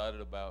 We're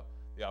excited about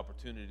the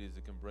opportunities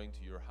it can bring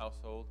to your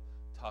household.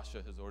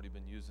 Tasha has already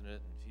been using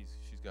it, and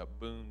she's got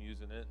Boone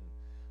using it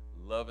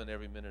and loving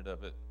every minute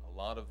of it. A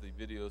lot of the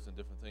videos and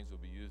different things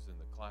will be used in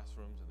the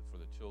classrooms and for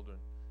the children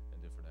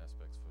and different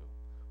aspects.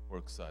 We're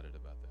excited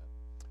about that.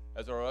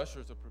 As our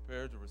ushers are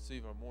prepared to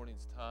receive our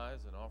morning's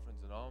tithes and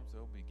offerings and alms,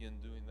 they'll begin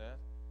doing that.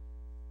 I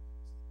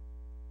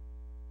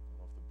don't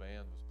know if the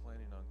band was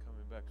planning on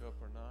coming back up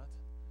or not.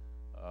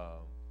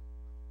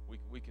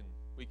 We can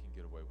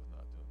get away with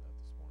not doing that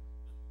this morning.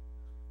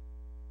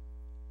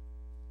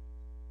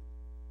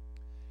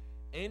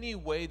 Any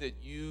way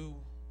that you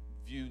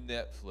view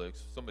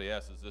Netflix, somebody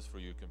asked, is this for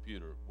your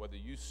computer? Whether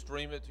you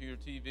stream it to your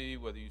TV,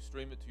 whether you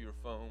stream it to your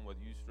phone,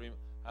 whether you stream it,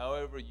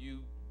 however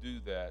you do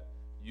that,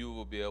 you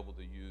will be able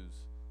to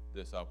use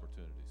this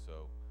opportunity.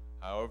 So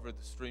however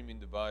the streaming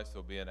device,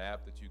 there'll be an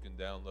app that you can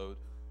download,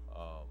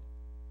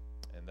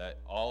 and that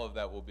all of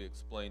that will be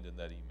explained in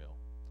that email.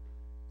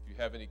 If you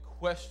have any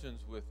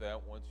questions with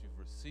that, once you've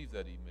received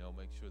that email,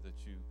 make sure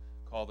that you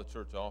call the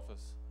church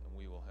office, and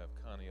we will have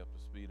Connie up to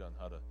speed on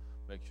how to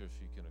make sure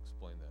she can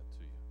explain that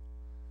to you.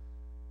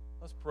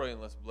 Let's pray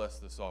and let's bless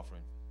this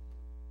offering.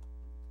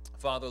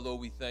 Father, Lord,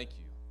 we thank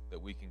you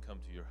that we can come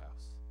to your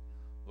house.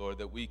 Lord,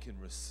 that we can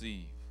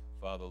receive,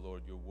 Father,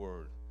 Lord, your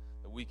word,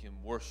 that we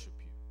can worship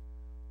you.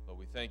 Lord,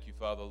 we thank you,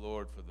 Father,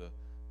 Lord, for the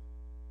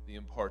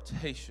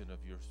impartation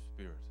of your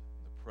Spirit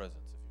and the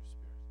presence of your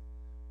Spirit.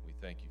 We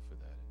thank you for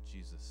that in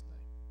Jesus'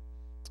 name.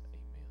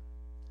 Amen.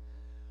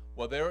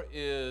 Well, there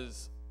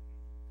is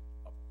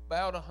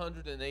about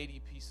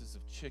 180 pieces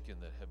of chicken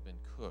that have been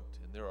cooked,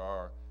 and there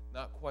are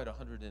not quite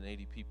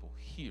 180 people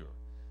here.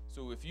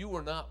 So if you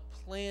were not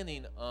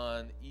planning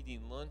on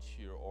eating lunch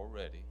here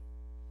already,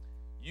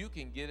 you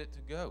can get it to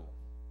go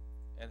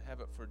and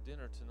have it for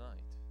dinner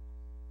tonight.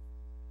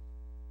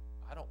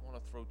 I don't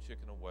want to throw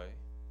chicken away.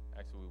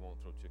 Actually, we won't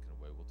throw chicken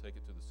away. We'll take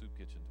it to the soup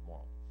kitchen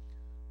tomorrow.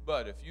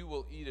 But if you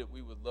will eat it,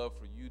 we would love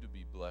for you to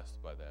be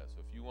blessed by that.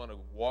 So if you want to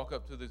walk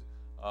up to the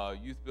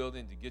youth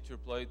building to get your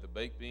plate, the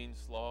baked beans,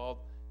 slaw,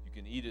 you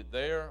can eat it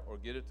there or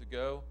get it to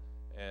go.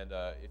 And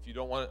if you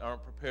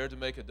aren't prepared to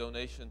make a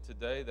donation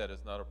today, that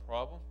is not a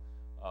problem.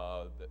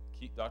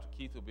 Dr.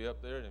 Keith will be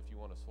up there, and if you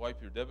want to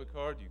swipe your debit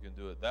card, you can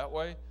do it that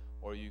way,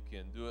 or you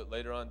can do it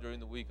later on during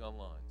the week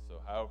online.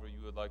 So however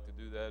you would like to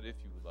do that, if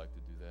you would like to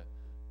do that,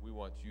 we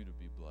want you to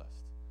be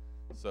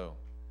blessed. So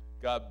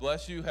God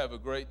bless you. Have a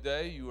great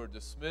day. You are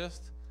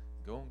dismissed.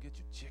 Go and get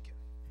your chicken.